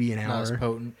maybe an hour. Not as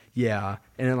potent. Yeah,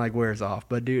 and it like wears off.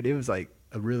 But dude, it was like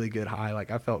a really good high.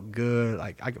 Like I felt good.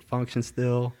 Like I could function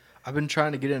still. I've been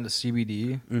trying to get into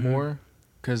CBD more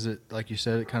because it, like you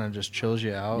said, it kind of just chills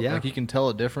you out. Yeah. Like you can tell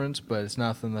a difference, but it's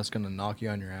nothing that's going to knock you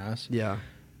on your ass. Yeah.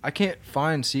 I can't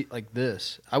find like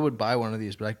this. I would buy one of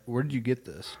these, but where did you get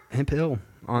this? Hemp Hill.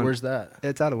 Where's that?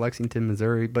 It's out of Lexington,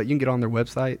 Missouri, but you can get on their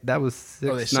website. That was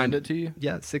they send it to you?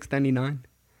 Yeah, $6.99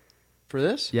 For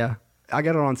this? Yeah, I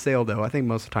got it on sale though. I think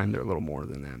most of the time they're a little more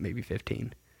than that, maybe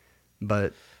 15.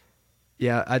 But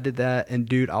yeah, I did that, and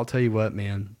dude, I'll tell you what,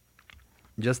 man.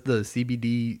 Just the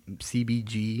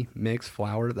CBG mix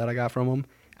flower that I got from them,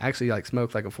 I actually like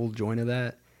smoked like a full joint of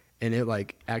that, and it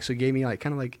like actually gave me like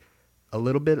kind of like a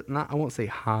little bit, not, I won't say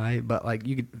high, but like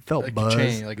you felt like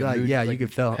buzz. Like a mood, yeah, like you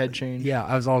could feel head change. Yeah,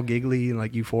 I was all giggly and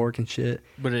like euphoric and shit.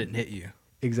 But it didn't hit you.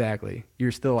 Exactly.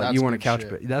 You're still like, That's you want a good couch, shit.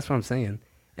 but that's what I'm saying.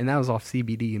 And that was off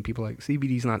CBD, and people are like,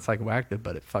 CBD's not psychoactive,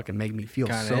 but it fucking made me feel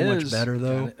Kinda so is. much better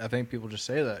though. I think people just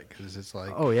say that because it's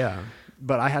like, Oh yeah,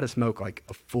 but I had to smoke like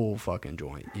a full fucking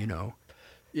joint, you know.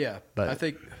 yeah. But I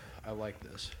think I like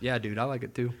this yeah, dude, I like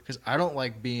it too. because I don't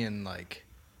like being like,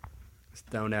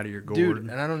 Stoned out of your gourd. dude,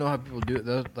 and I don't know how people do it.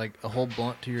 Though, like a whole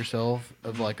blunt to yourself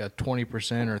of like a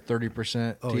 20% or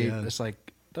 30%. Oh, yeah. It's like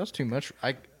that's too much.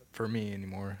 For me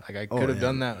anymore. Like I Oh, could have yeah.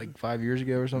 done that like 5 years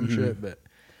ago or some shit, but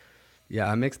Yeah,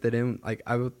 I mixed it in. Like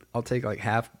I'll take like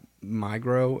half my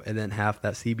grow and then half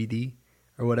that CBD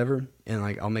or whatever, and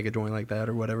like I'll make a joint like that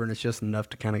or whatever, and it's just enough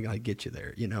to kind of like get you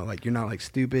there. You know, like you're not like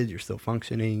stupid. You're still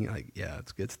functioning. Like yeah,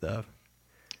 it's good stuff.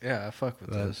 yeah, I fuck with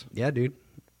But, this. yeah, dude.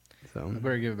 So I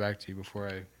better give it back to you before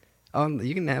I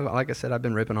you can have, like I said, I've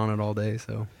been ripping on it all day,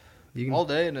 so you can. all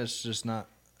day, and it's just not.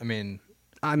 I mean,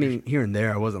 here and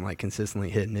there, I wasn't like consistently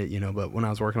hitting it, you know. But when I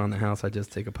was working on the house, I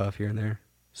just take a puff here and there.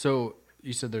 so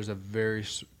you said there's a very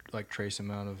like trace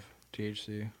amount of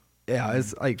THC. Yeah,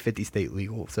 it's like 50 state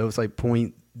legal, so it's like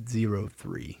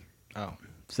 0.03. Oh,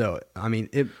 So I mean,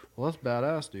 well, that's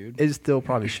badass, dude. it's still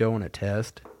probably showing a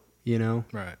test, you know.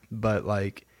 Right. But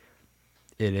like,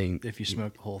 it ain't. If you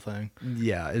smoke the whole thing.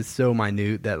 Yeah, it's so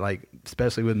minute that like,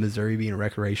 especially with Missouri being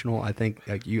recreational, I think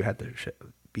like you have to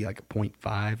be like a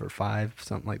 0.5 or 5,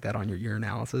 something like that on your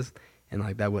urinalysis, and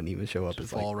like that wouldn't even show up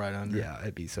as fall like, right under. Yeah,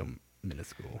 it'd be so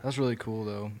minuscule. That's really cool,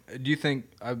 though. Do you think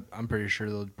I'm pretty sure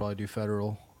they'll probably do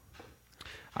federal?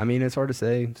 I mean, it's hard to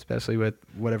say, especially with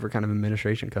whatever kind of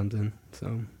administration comes in.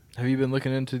 So. Have you been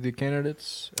looking into the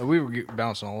candidates? We were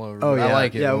bouncing all over. Oh but yeah, I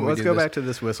like it. yeah. when we Let's do go this. back to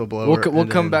this whistleblower. We'll and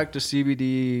come then- back to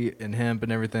CBD and hemp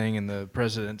and everything and the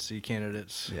presidency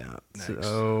candidates. Yeah. next.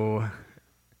 So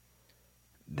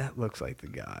that looks like the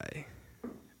guy.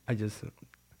 I just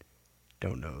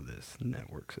don't know this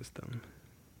network system.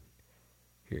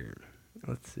 Here,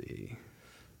 let's see.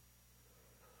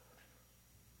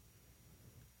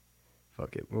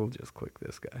 Fuck it, we'll just click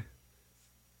this guy.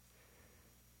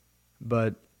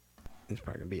 But it's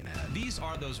probably gonna be an ad. These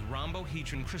are those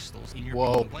rhombohedron crystals in your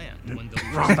Whoa. gland. When those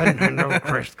Rhombohedron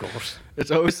crystals.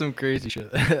 It's always some crazy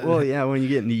shit. Well, yeah, when you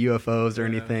get into UFOs or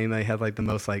anything, they have like the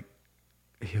most like,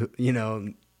 you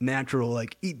know, natural,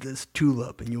 like, eat this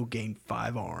tulip and you'll gain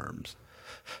 5 arms.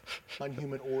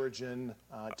 Unhuman origin,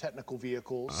 technical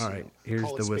vehicles. All right, here's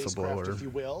call the it spacecraft, whistleblower. if you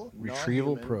will.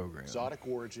 Retrieval Non-human, program. Exotic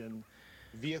origin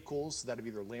vehicles that have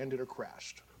either landed or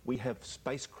crashed. We have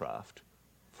spacecraft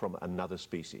from another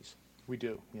species. We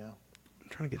do, yeah. I'm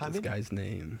trying to get How this many? guy's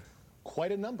name.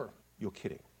 Quite a number. You're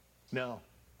kidding. No.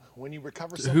 When you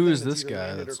recover So something who is that's this either guy?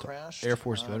 landed or That's crashed, Air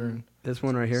Force veteran. This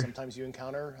one right here. sometimes you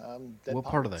encounter dead What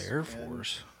part of the pilots. Air And,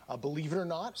 Force? believe it or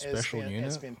not, Special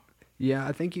unit? Yeah,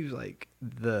 I think he was like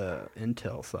the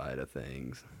intel side of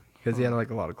things because he had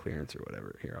like a lot of clearance or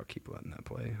whatever. Here, I'll keep letting that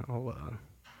play.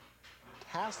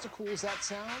 fantastical as that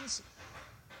sounds,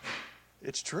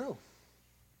 it's true.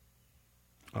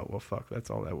 Oh, well, fuck. That's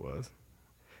all that was.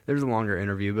 There's a longer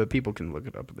interview, but people can look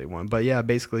it up if they want. But yeah,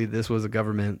 basically, this was a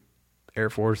government Air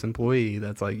Force employee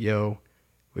that's like, yo,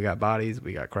 We got bodies.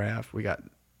 We got craft. We got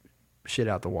shit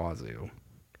out the wazoo.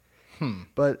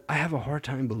 But I have a hard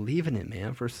time believing it,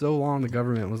 man. For so long, the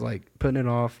government was like putting it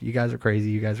off. You guys are crazy.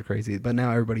 You guys are crazy. But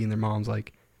now everybody and their mom's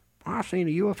like, I seen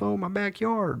a UFO in my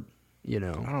backyard. You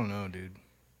know. I don't know, dude.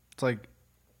 It's like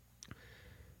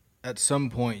at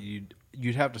some point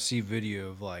you'd have to see video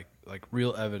of like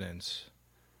real evidence.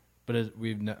 But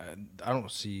I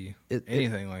don't see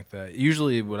anything like that.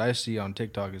 Usually, what I see on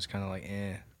TikTok is kind of like,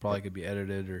 probably could be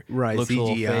edited or looks CGI, a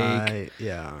little fake.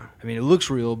 Yeah, I mean, it looks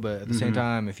real, but at the same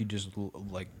time, if you just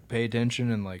like pay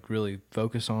attention and like really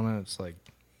focus on it, it's like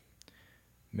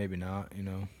maybe not, you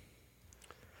know.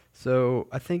 So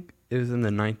I think it was in the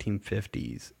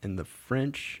 1950s, and the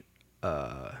French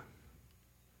have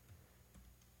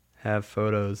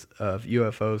photos of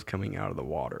UFOs coming out of the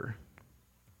water.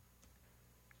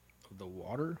 The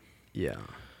water? Yeah.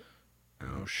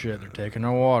 Oh shit, they're taking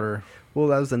our water. Well,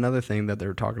 that was another thing that they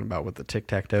were talking about with the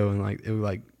tic-tac-toe, and like it would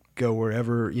like go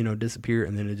wherever, you know, disappear,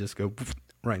 and then it just go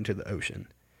right into the ocean.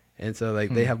 And so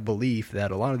like they have belief that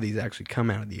a lot of these actually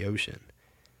come out of the ocean.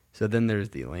 So then there's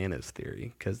the Atlantis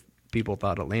theory, because people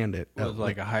thought Atlantis was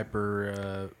like a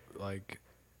hyper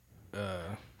what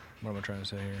am I trying to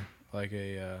say here? Like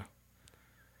a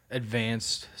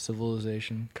advanced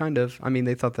civilization. Kind of. I mean,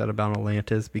 they thought that about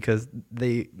Atlantis because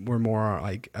they were more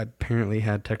like apparently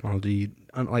had technology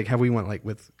like how we went like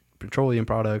with petroleum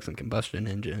products and combustion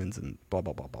engines and blah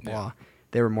blah blah blah blah.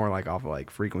 They were more like off of like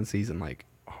frequencies and like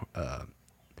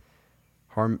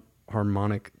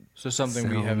harmonic. So something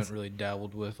sounds. We haven't really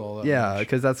dabbled with all that. Yeah, much.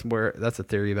 because that's a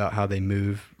theory about how they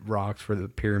move rocks for the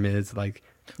pyramids. Like,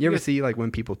 you ever see like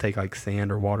when people take like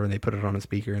sand or water and they put it on a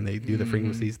speaker and they do the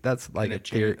frequencies? That's like a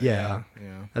theory. Yeah.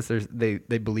 That's they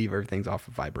believe everything's off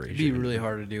of vibration. It'd be really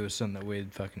hard to do with something that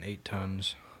weighed fucking 8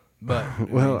 tons. But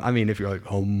well, I mean, if you're like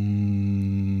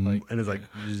home and it's like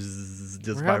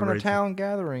just we're having a town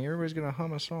gathering, everybody's gonna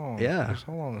hum a song. Yeah. Just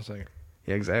hold on a second.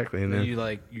 Yeah, exactly. And then you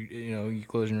like you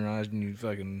close your eyes and you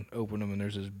fucking open them and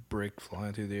there's this brick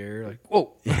flying through the air like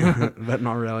whoa. But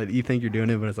not reality. You think you're doing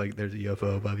it, but it's like there's a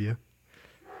UFO above you.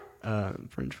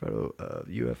 French photo of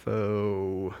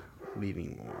UFO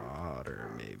leaving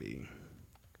water, maybe.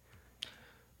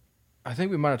 I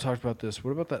think we might have talked about this. What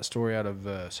about that story out of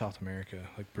South America,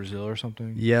 like Brazil or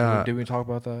something? Yeah. Did we talk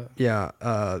about that? Yeah.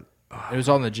 It was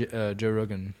on the Joe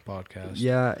Rogan podcast.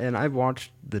 Yeah, and I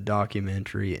watched the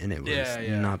documentary, and it was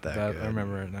not that good. I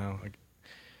remember it now.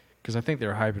 Because I think they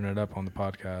were hyping it up on the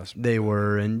podcast. They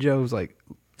were, and Joe's like,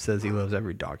 says he loves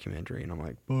every documentary, and I'm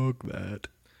like, fuck that.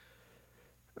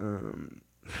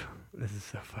 This is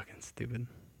so fucking stupid.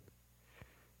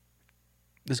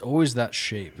 There's always that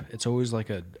shape. It's always like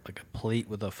a plate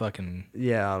with a fucking...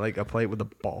 Yeah, like a plate with a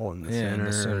ball in the center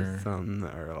or something,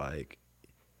 or like...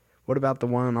 What about the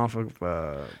one off of...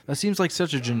 That seems like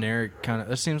such a generic kind of...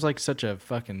 That seems like such a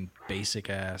fucking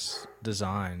basic-ass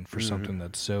design for something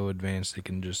that's so advanced they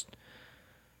can just...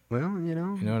 Well, you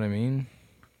know... You know what I mean?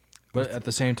 But at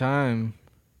the same time,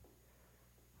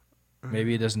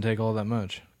 maybe it doesn't take all that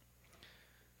much.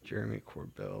 Jeremy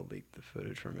Corbell leaked the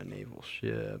footage from a naval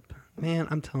ship. Man,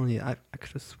 I'm telling you, I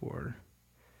could have swore.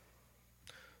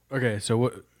 Okay,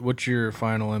 so what's your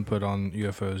final input on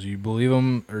UFOs? You believe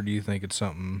them, or do you think it's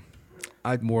something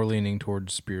more leaning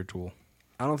towards spiritual?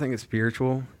 I don't think it's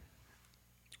spiritual.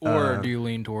 Or do you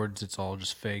lean towards it's all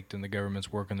just faked and the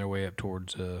government's working their way up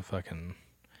towards a fucking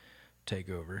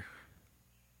takeover?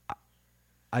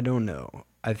 I don't know.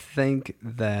 I think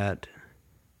that...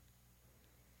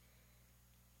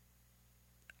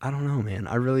 I don't know, man.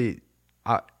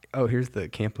 Here's the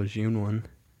Camp Lejeune one.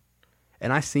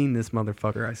 And I seen this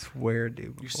motherfucker, I swear,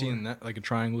 dude. Before. You've seen that, like a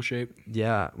triangle shape?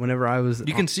 Yeah. Whenever I was...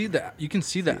 You can see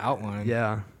the outline.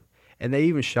 Yeah. And they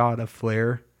even shot a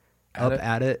flare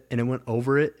at it, and it went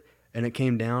over it, and it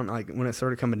came down. Like, when it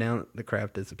started coming down, the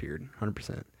craft disappeared,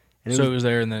 100%. And it was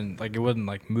there, and then, like, it wasn't,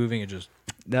 like, moving, it just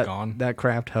gone? That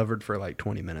craft hovered for, like,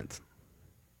 20 minutes.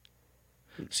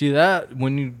 See, that,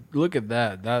 when you look at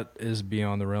that, that is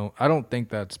beyond the realm. I don't think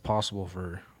that's possible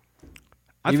for...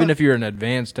 Even if you're an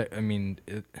advanced...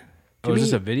 is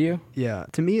this a video? Yeah.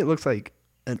 To me, it looks like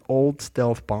an old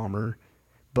stealth bomber,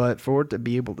 but for it to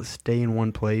be able to stay in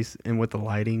one place, and with the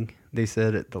lighting, they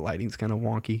said the lighting's kind of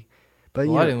wonky. But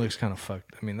the lighting looks kind of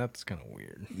fucked. I mean, that's kind of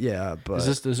weird. Yeah, but...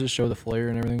 Does this show the flare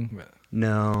and everything?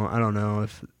 No, I don't know.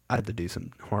 If I had to do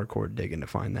some hardcore digging to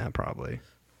find that, probably.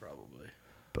 Probably.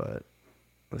 But...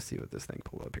 Let's see what this thing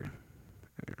pulled up here.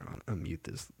 Unmute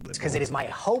this. Because it is my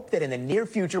hope that in the near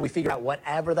future we figure out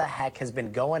whatever the heck has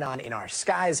been going on in our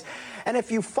skies. And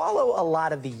if you follow a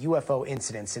lot of the UFO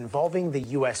incidents involving the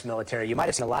U.S. military, you might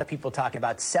have seen a lot of people talking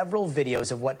about several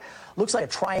videos of what looks like a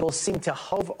triangle seem to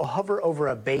hover over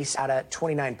a base out of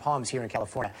 29 Palms here in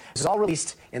California. This was all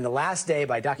released in the last day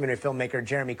by documentary filmmaker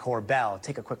Jeremy Corbell.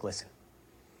 Take a quick listen.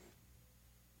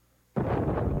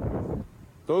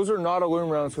 Those are not aluminum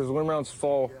rounds because aluminum rounds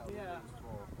fall.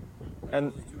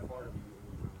 And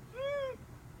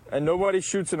nobody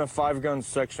shoots in a 5-gun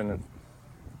section.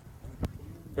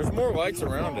 There's more lights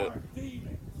around it.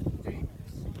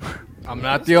 I'm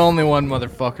not the only one,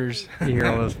 motherfuckers. You hear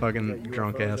all those fucking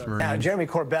drunk ass Marines. Now, Jeremy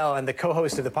Corbell and the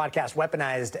co-host of the podcast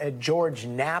Weaponized, George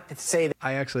Knapp, say that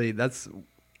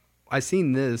I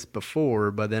seen this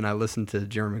before, but then I listened to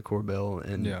Jeremy Corbell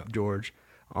and George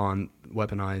on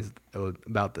Weaponized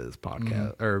about this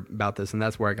podcast or about this, and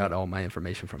that's where I got all my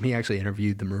information from. He actually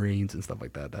interviewed the Marines and stuff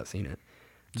like that. I've seen it.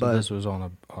 So but this was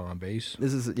on a base.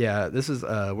 This is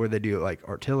where they do like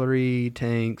artillery,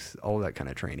 tanks, all that kind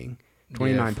of training.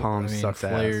 29 Palms sucks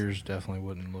flares ass. Definitely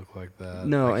wouldn't look like that.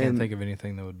 No, I can't think of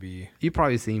anything that would be. You've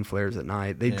probably seen flares at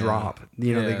night. They drop.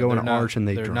 They go in an arch and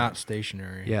they drop. They're not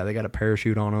stationary. Yeah, they got a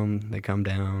parachute on them. They come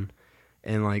down,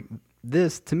 and like.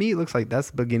 This, to me, it looks like that's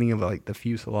the beginning of like the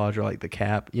fuselage or like the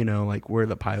cap, like where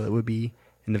the pilot would be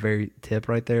in the very tip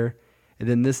right there. And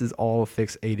then this is all a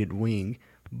fixated wing.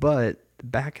 But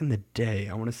back in the day,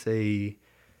 I want to say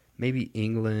maybe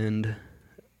England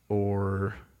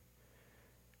or,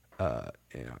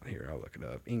 here, I'll look it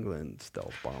up. England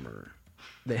stealth bomber.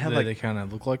 They have they kind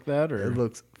of look like that? Or it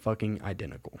looks fucking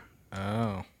identical.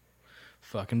 Oh.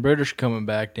 Fucking British coming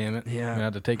back, damn it. Yeah. Gonna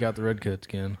have to take out the redcoats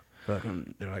again.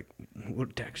 They're like, we'll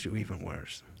tax you even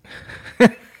worse.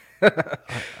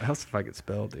 How's if I could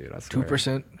spell, dude? I swear.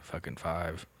 2%, fucking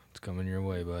 5. It's coming your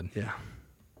way, bud. Yeah.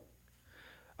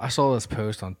 I saw this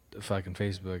post on fucking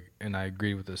Facebook, and I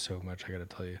agreed with this so much. I gotta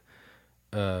tell you,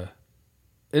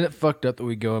 isn't it fucked up that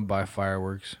we go and buy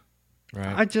fireworks?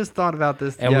 Right. I just thought about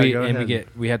this. And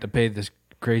we had to pay this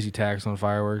crazy tax on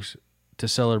fireworks to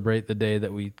celebrate the day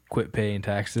that we quit paying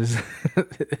taxes.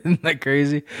 Isn't that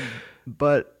crazy?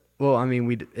 But. Well, I mean,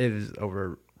 it was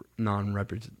over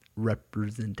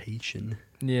non-representation.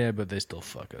 Yeah, but they still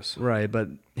fuck us. Right, but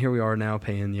here we are now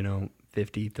paying,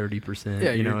 50, 30%.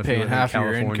 Yeah, you're paying half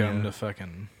your California. Income to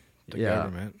fucking the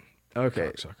government.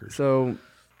 Okay, so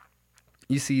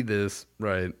you see this,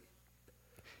 right?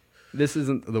 This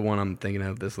isn't the one I'm thinking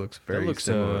of. This looks very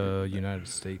similar. United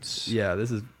States. Yeah,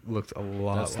 this looks a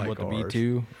lot that's like the ours.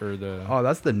 B2 or the... Oh,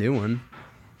 that's the new one.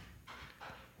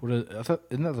 I thought,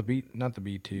 isn't that the B? Not the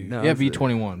B2. No, yeah,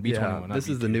 B21. B21. Yeah, not this B2.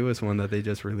 is the newest one that they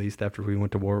just released after we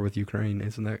went to war with Ukraine,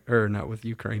 isn't that? Or not with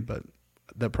Ukraine, but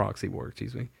the proxy war.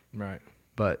 Excuse me. Right.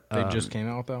 But they just came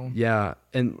out with that one. Yeah,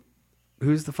 and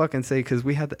who's to fucking say? Because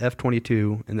we had the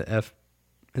F-22 and the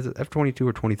is it F-22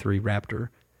 or 23 Raptor?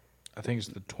 I think it's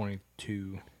the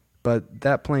 22. But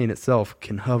that plane itself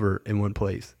can hover in one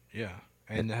place. Yeah.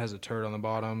 And it has a turret on the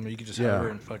bottom. You can just hover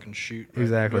and fucking shoot.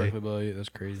 Exactly. Directly below you. That's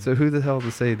crazy. So who the hell to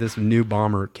say this new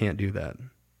bomber can't do that?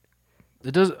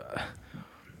 It does.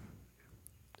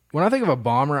 When I think of a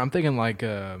bomber, I'm thinking like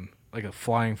a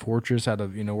flying fortress out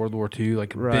of World War II,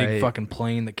 like a big fucking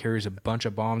plane that carries a bunch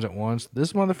of bombs at once.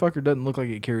 This motherfucker doesn't look like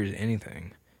it carries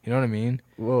anything. You know what I mean?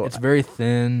 Well, it's very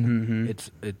thin. Mm-hmm.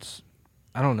 It's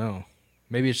I don't know.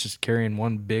 Maybe it's just carrying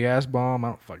one big ass bomb.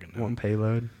 I don't fucking know. One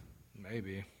payload.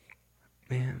 Maybe.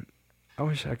 Man, I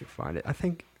wish I could find it. I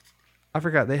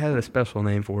forgot they had a special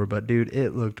name for it, but dude,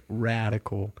 it looked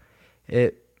radical.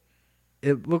 It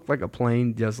looked like a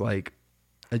plane, just like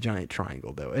a giant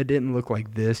triangle, though. It didn't look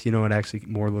like this. It actually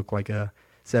more looked like a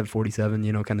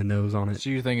 747, kind of nose on it. So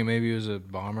you're thinking maybe it was a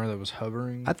bomber that was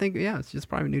hovering? I think, yeah, it's just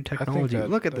probably new technology.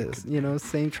 Look at this,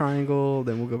 same triangle.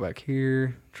 Then we'll go back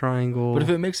here, triangle. But if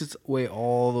it makes its way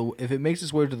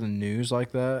to the news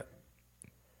like that,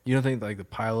 you don't think like the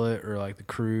pilot or like the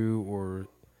crew or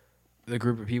the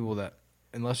group of people that,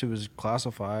 unless it was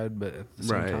classified, but at the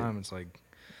same time, it's like.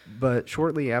 But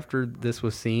shortly after this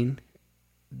was seen,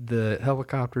 the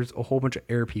helicopters, a whole bunch of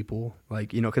air people,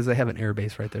 because they have an air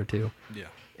base right there too. Yeah.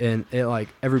 And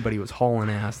everybody was hauling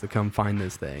ass to come find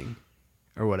this thing,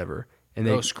 or whatever. And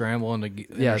they scrambling to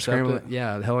intercept it?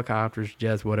 Yeah, the helicopters,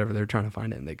 jets, whatever. They're trying to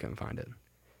find it, and they couldn't find it.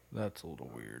 That's a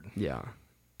little weird. Yeah.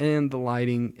 And the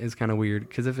lighting is kind of weird,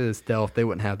 because if it was stealth, they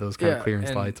wouldn't have those kind of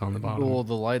clearance lights on the bottom. Well,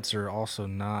 the lights are also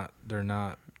they're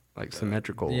not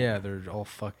symmetrical. Yeah, they're all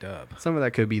fucked up. Some of that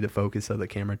could be the focus of the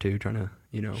camera too, trying to,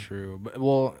 True, but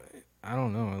I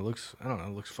don't know. It looks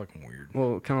fucking weird.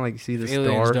 Well, kind of like you see the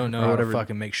aliens star. Don't know how whatever. to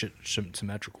fucking make shit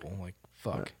symmetrical. Like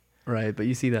fuck. Right, but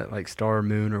you see that like star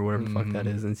moon or whatever the fuck that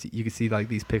is, and you can see like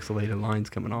these pixelated lines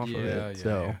coming off of it.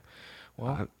 So,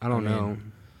 well, I don't know.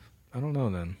 I don't know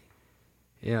then.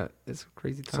 Yeah, it's a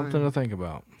crazy time. Something to think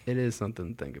about. It is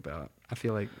something to think about. I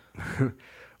feel like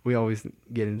we always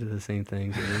get into the same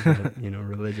things,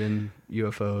 religion,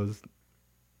 UFOs.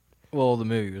 Well, the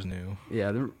movie was new.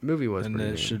 Yeah, the movie was and pretty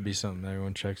it new. should be something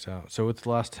everyone checks out. So with the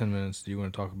last 10 minutes, do you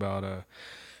want to talk about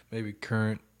maybe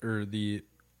current or the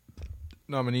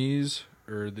nominees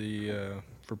or the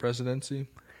for presidency?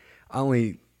 I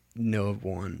only know of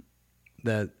one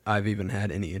that I've even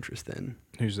had any interest in.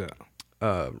 Who's that?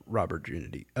 Robert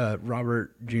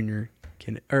Jr.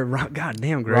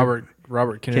 Goddamn, Greg.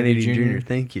 Robert Kennedy Jr.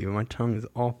 Thank you. My tongue is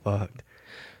all fucked.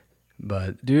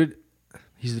 But dude,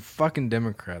 he's a fucking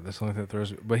Democrat. That's the only thing that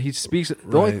throws me. But he speaks.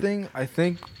 The only thing I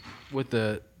think with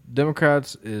the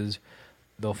Democrats is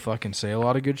they'll fucking say a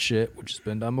lot of good shit, which has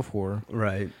been done before.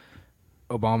 Right.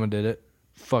 Obama did it.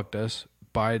 Fucked us.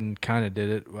 Biden kind of did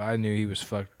it. I knew he was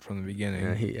fucked from the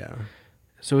beginning. Yeah.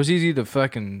 So it's easy to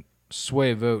fucking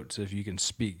sway votes if you can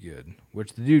speak good,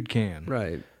 which the dude can.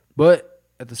 Right. But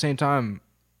at the same time,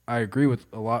 I agree with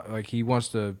a lot. Like, he wants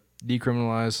to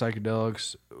decriminalize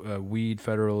psychedelics, weed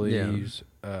federally.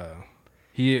 Yeah.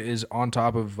 He is on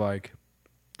top of, like,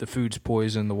 the food's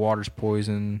poison, the water's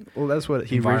poison. Well, that's what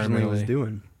he originally was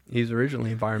doing. He's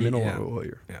originally environmental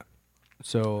lawyer. Yeah.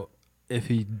 So if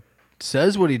he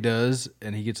says what he does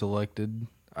and he gets elected,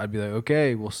 I'd be like,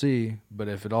 okay, we'll see. But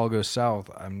if it all goes south,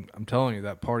 I'm telling you,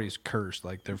 that party's cursed.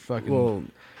 Like, they're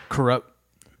fucking corrupt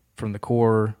from the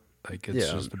core. Like,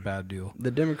 it's just a bad deal.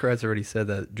 The Democrats already said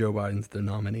that Joe Biden's the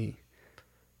nominee.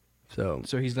 So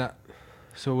he's not.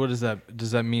 So what does that?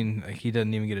 Does that mean like he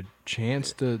doesn't even get a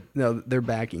chance to? No, they're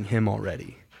backing him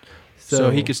already. So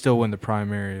he could still win the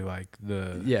primary, like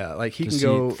like he can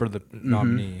go for the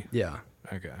nominee. Yeah.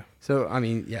 Okay. So I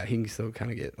mean, he can still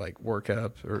kind of get like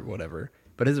workups or whatever.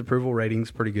 But his approval rating's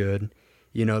pretty good.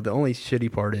 The only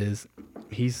shitty part is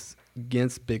he's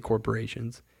against big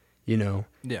corporations.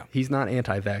 Yeah. He's not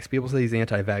anti-vax. People say he's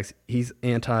anti-vax. He's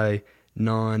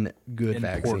anti-non-good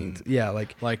vaccines. Yeah,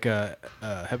 like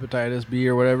hepatitis B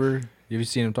or whatever. Have you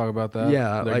seen him talk about that?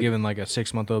 Yeah, they're giving like a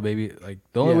 6-month-old baby. Like,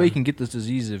 the only way you can get this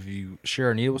disease is if you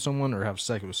share a needle with someone or have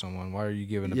sex with someone. Why are you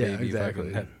giving a baby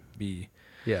fucking Hep B?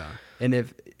 Yeah,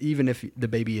 and even if the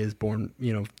baby is born,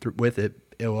 with it,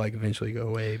 it will like eventually go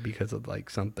away because of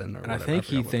like something or whatever. I think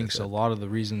he thinks a lot of the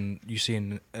reason you see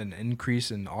an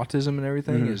increase in autism and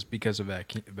everything is because of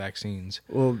vaccines.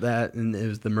 Well, that, and it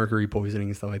was the mercury poisoning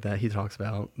and stuff like that he talks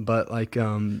about. But like,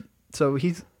 so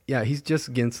he's just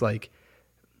against like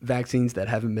vaccines that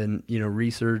haven't been,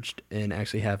 researched and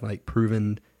actually have like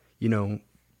proven,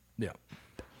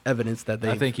 evidence that they.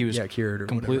 I think he was cured or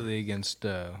completely whatever. Against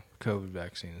COVID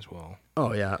vaccine as well.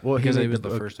 Oh yeah, well, because it was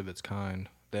the first of its kind.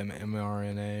 The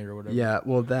mRNA or whatever. Yeah,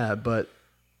 well, but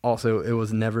also it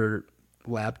was never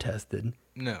lab tested.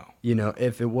 No.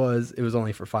 If it was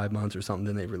only for 5 months or something,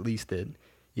 then they released it.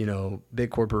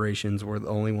 Big corporations were the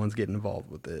only ones getting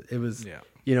involved with it. It was,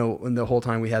 and the whole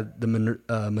time we had the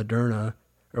Moderna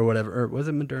or whatever, or was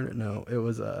it Moderna? No, it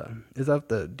was, is that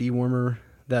the dewormer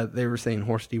that they were saying,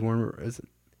 horse dewormer? Is it?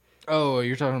 Oh,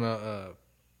 you're talking about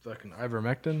fucking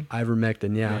ivermectin?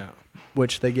 Ivermectin, yeah.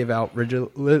 Which they give out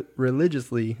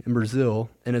religiously in Brazil,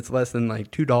 and it's less than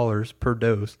like $2 per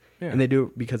dose. Yeah. And they do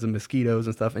it because of mosquitoes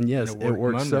and stuff. And yes, it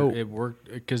works. It worked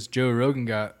because Joe Rogan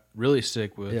got really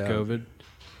sick with COVID,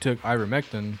 took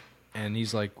ivermectin, and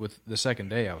he's like, with the second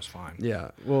day, I was fine.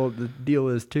 Yeah. Well, the deal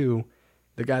is too,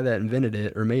 the guy that invented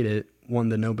it or made it won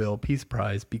the Nobel Peace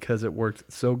Prize because it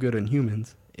worked so good in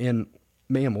humans and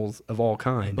mammals of all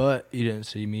kinds. But you didn't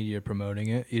see media promoting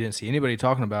it. You didn't see anybody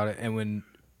talking about it. And when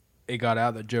it got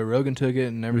out that Joe Rogan took it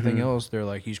and everything else, they're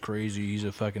like, he's crazy. He's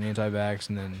a fucking anti-vax.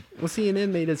 And then, well,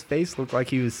 CNN made his face look like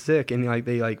he was sick, and like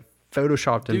they like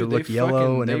photoshopped him to look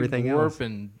yellow and everything else.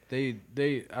 And I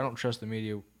don't trust the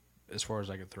media as far as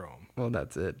I could throw them. Well,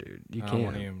 that's it, dude. You can't. I don't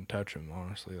want to even touch them,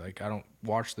 honestly. Like, I don't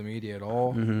watch the media at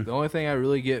all. The only thing I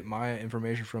really get my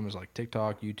information from is like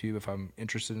TikTok, YouTube. If I'm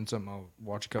interested in something, I'll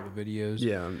watch a couple videos.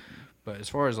 Yeah. But as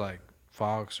far as like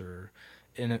Fox or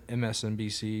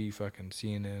MSNBC, fucking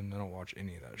CNN, I don't watch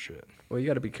any of that shit. Well, you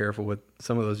got to be careful with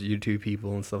some of those YouTube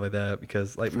people and stuff like that,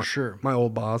 because like sure, my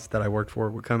old boss that I worked for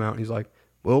would come out and he's like,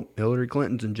 well, Hillary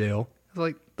Clinton's in jail. I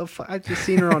was like, I just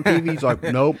seen her on TV. He's like,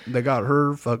 nope, they got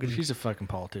her fucking. She's a fucking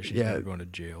politician. Yeah, never going to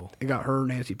jail. They got her,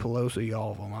 Nancy Pelosi,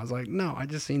 all of them. I was like, no, I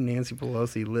just seen Nancy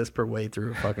Pelosi lisp her way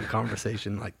through a fucking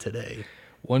conversation like today.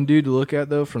 One dude to look at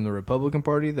though from the Republican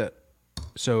Party he's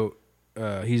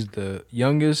the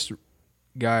youngest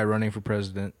guy running for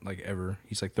president like ever.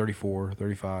 He's like 34,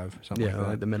 35, something like that. Yeah,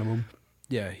 like the minimum.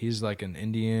 Yeah, he's like an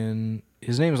Indian.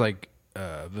 His name's like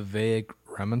Vivek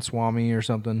Ramaswamy or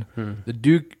something. The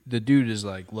dude is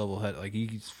like level head. Like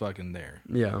he's fucking there.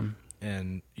 Yeah.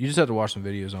 And you just have to watch some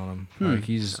videos on him. Like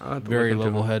he's very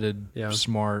level headed,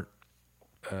 smart.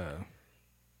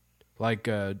 Like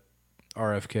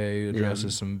RFK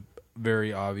addresses some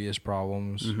very obvious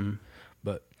problems.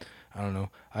 But I don't know.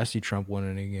 I see Trump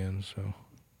winning again, so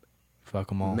fuck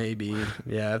them all. Maybe.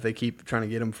 Yeah, if they keep trying to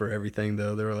get him for everything,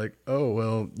 though, they're like, oh,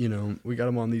 well, you know, we got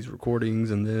him on these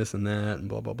recordings and this and that and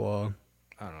blah, blah, blah.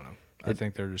 I don't know. I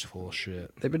think they're just full of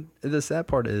shit. The sad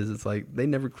part is, it's like, they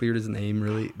never cleared his name,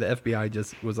 really. The FBI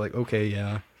just was like, okay,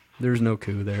 yeah, there's no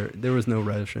coup there. There was no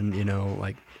Russian, you know,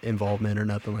 like, involvement or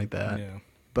nothing like that. Yeah.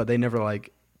 But they never,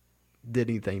 like, did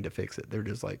anything to fix it. They're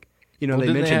just like, you know, well,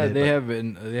 they mentioned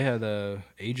they had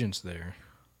agents there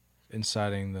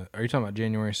inciting the... Are you talking about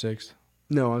January 6th?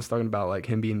 No, I was talking about like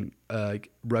him being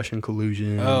like Russian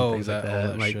collusion, things like that, all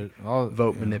that like shit.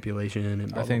 vote manipulation,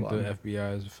 and blah, I think blah, blah. the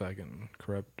FBI is fucking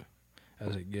corrupt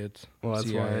as it gets. Well, that's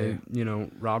CIA. why, you know,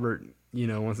 Robert, you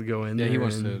know, wants to go in. Yeah, there he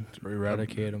wants to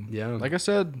eradicate him. Yeah, like I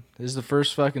said, this is the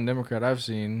first fucking Democrat I've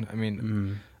seen. I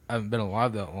mean, I haven't been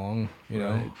alive that long, you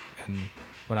know, and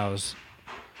when I was,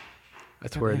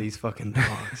 that's where these fucking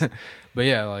dogs. But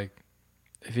yeah, like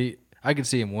if I could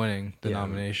see him winning the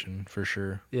nomination for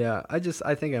sure. Yeah, I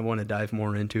think I want to dive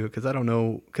more into it because I don't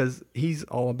know, because he's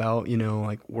all about, you know,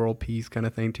 like world peace kind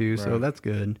of thing too, so that's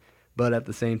good. But at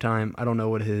the same time, I don't know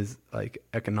what his like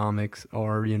economics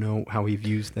are, you know, how he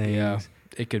views things. Yeah,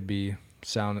 it could be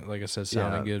like I said,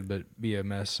 sounding good, but be a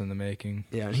mess in the making.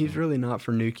 Yeah, and he's really not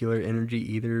for nuclear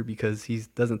energy either because he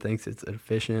doesn't think it's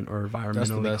efficient or environmentally That's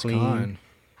the best clean. kind.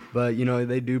 But, you know,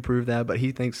 they do prove that, but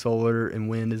he thinks solar and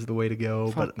wind is the way to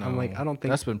go. Fuck but I'm like, I don't think...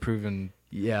 That's been proven.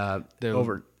 Yeah,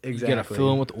 exactly. You got to fill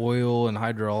them with oil and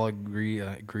hydraulic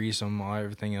grease them,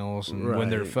 everything else. And when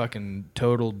they're fucking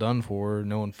total done for,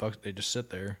 no one fucks... They just sit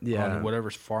there on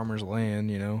whatever's farmer's land,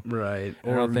 you know? Right. I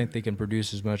don't think they can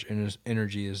produce as much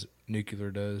energy as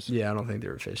nuclear does. Yeah, I don't think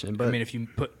they're efficient. But I mean, if you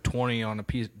put 20 on a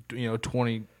piece, you know,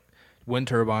 20 wind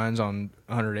turbines on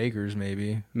 100 acres,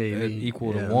 maybe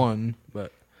equal to one,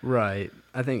 but... Right.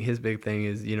 I think his big thing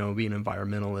is, you know, being an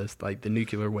environmentalist, like the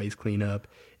nuclear waste cleanup.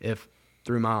 If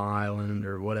through my island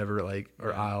or whatever, like,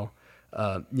 or isle,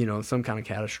 you know, some kind of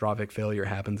catastrophic failure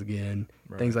happens again,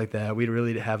 things like that. We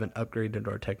really haven't upgraded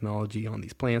our technology on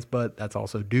these plants, but that's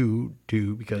also due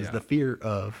to because the fear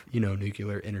of, you know,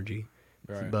 nuclear energy.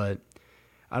 Right. But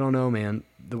I don't know, man.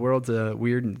 The world's a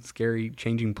weird and scary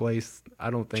changing place.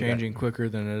 I don't think changing quicker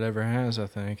than it ever has, I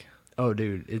think. Oh,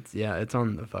 dude, it's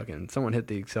on the fucking... Someone hit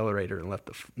the accelerator and left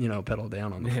the, you know, pedal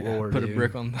down on the floor, put a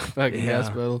brick on the fucking gas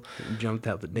pedal. Jumped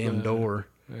out the damn door.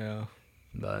 Yeah.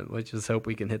 But let's just hope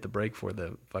we can hit the brake before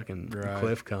the fucking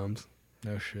cliff comes.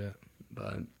 No shit.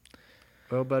 But,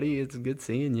 well, buddy, it's good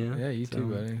seeing you. Yeah, you too,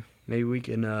 buddy. Maybe we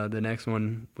can, the next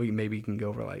one, we can go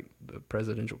over, like, the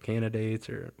presidential candidates,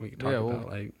 or we can talk about,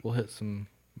 like... We'll hit some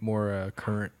more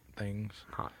current things.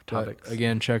 Hot topics. But,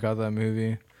 again, check out that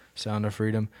movie, Sound of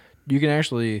Freedom. You can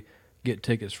actually get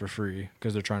tickets for free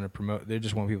because they're trying to promote. They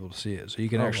just want people to see it. So you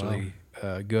can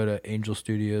go to Angel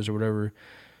Studios or whatever.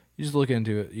 You just look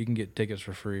into it. You can get tickets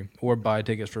for free or buy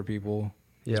tickets for people.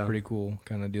 It's pretty cool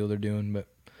kind of deal they're doing. But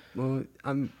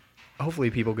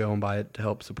hopefully people go and buy it to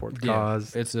help support the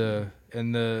cause. It's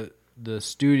and the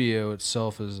studio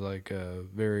itself is like a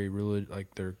very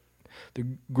like they're the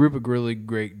group of really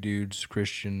great dudes,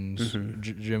 Christians.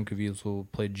 Jim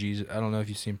Caviezel played Jesus. I don't know if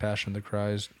you've seen Passion of the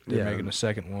Christ. They're making a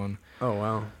second one. Oh,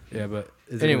 wow. Yeah, but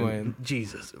anyway.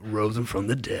 Jesus rose him from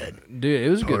the dead. Dude, it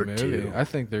was a good movie. 2. I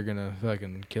think they're going to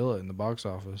fucking kill it in the box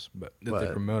office, but if they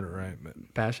promote it right.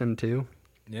 But Passion 2?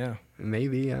 Yeah.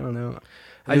 Maybe. I don't know.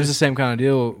 It was the same kind of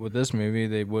deal with this movie.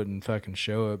 They wouldn't fucking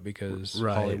show it because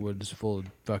Hollywood is full of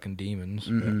fucking demons.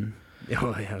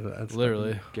 Oh, yeah. That's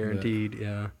literally. Guaranteed,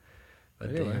 yeah.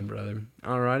 But damn, brother.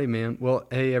 Alrighty, man. Well,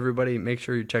 hey, everybody, make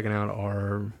sure you're checking out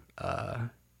our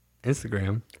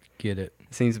Instagram. Get it.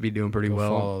 Seems to be doing pretty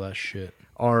well. Follow that shit.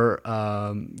 Our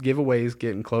giveaways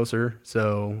getting closer.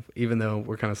 So even though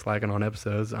we're kind of slacking on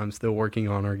episodes, I'm still working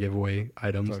on our giveaway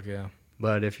items. Fuck yeah.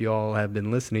 But if you all have been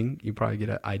listening, you probably get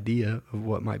an idea of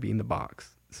what might be in the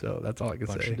box. So that's all I can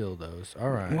say. Bunch of dildos.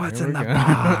 All right. What's in the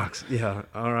box? Yeah.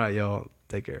 All right, y'all.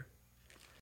 Take care.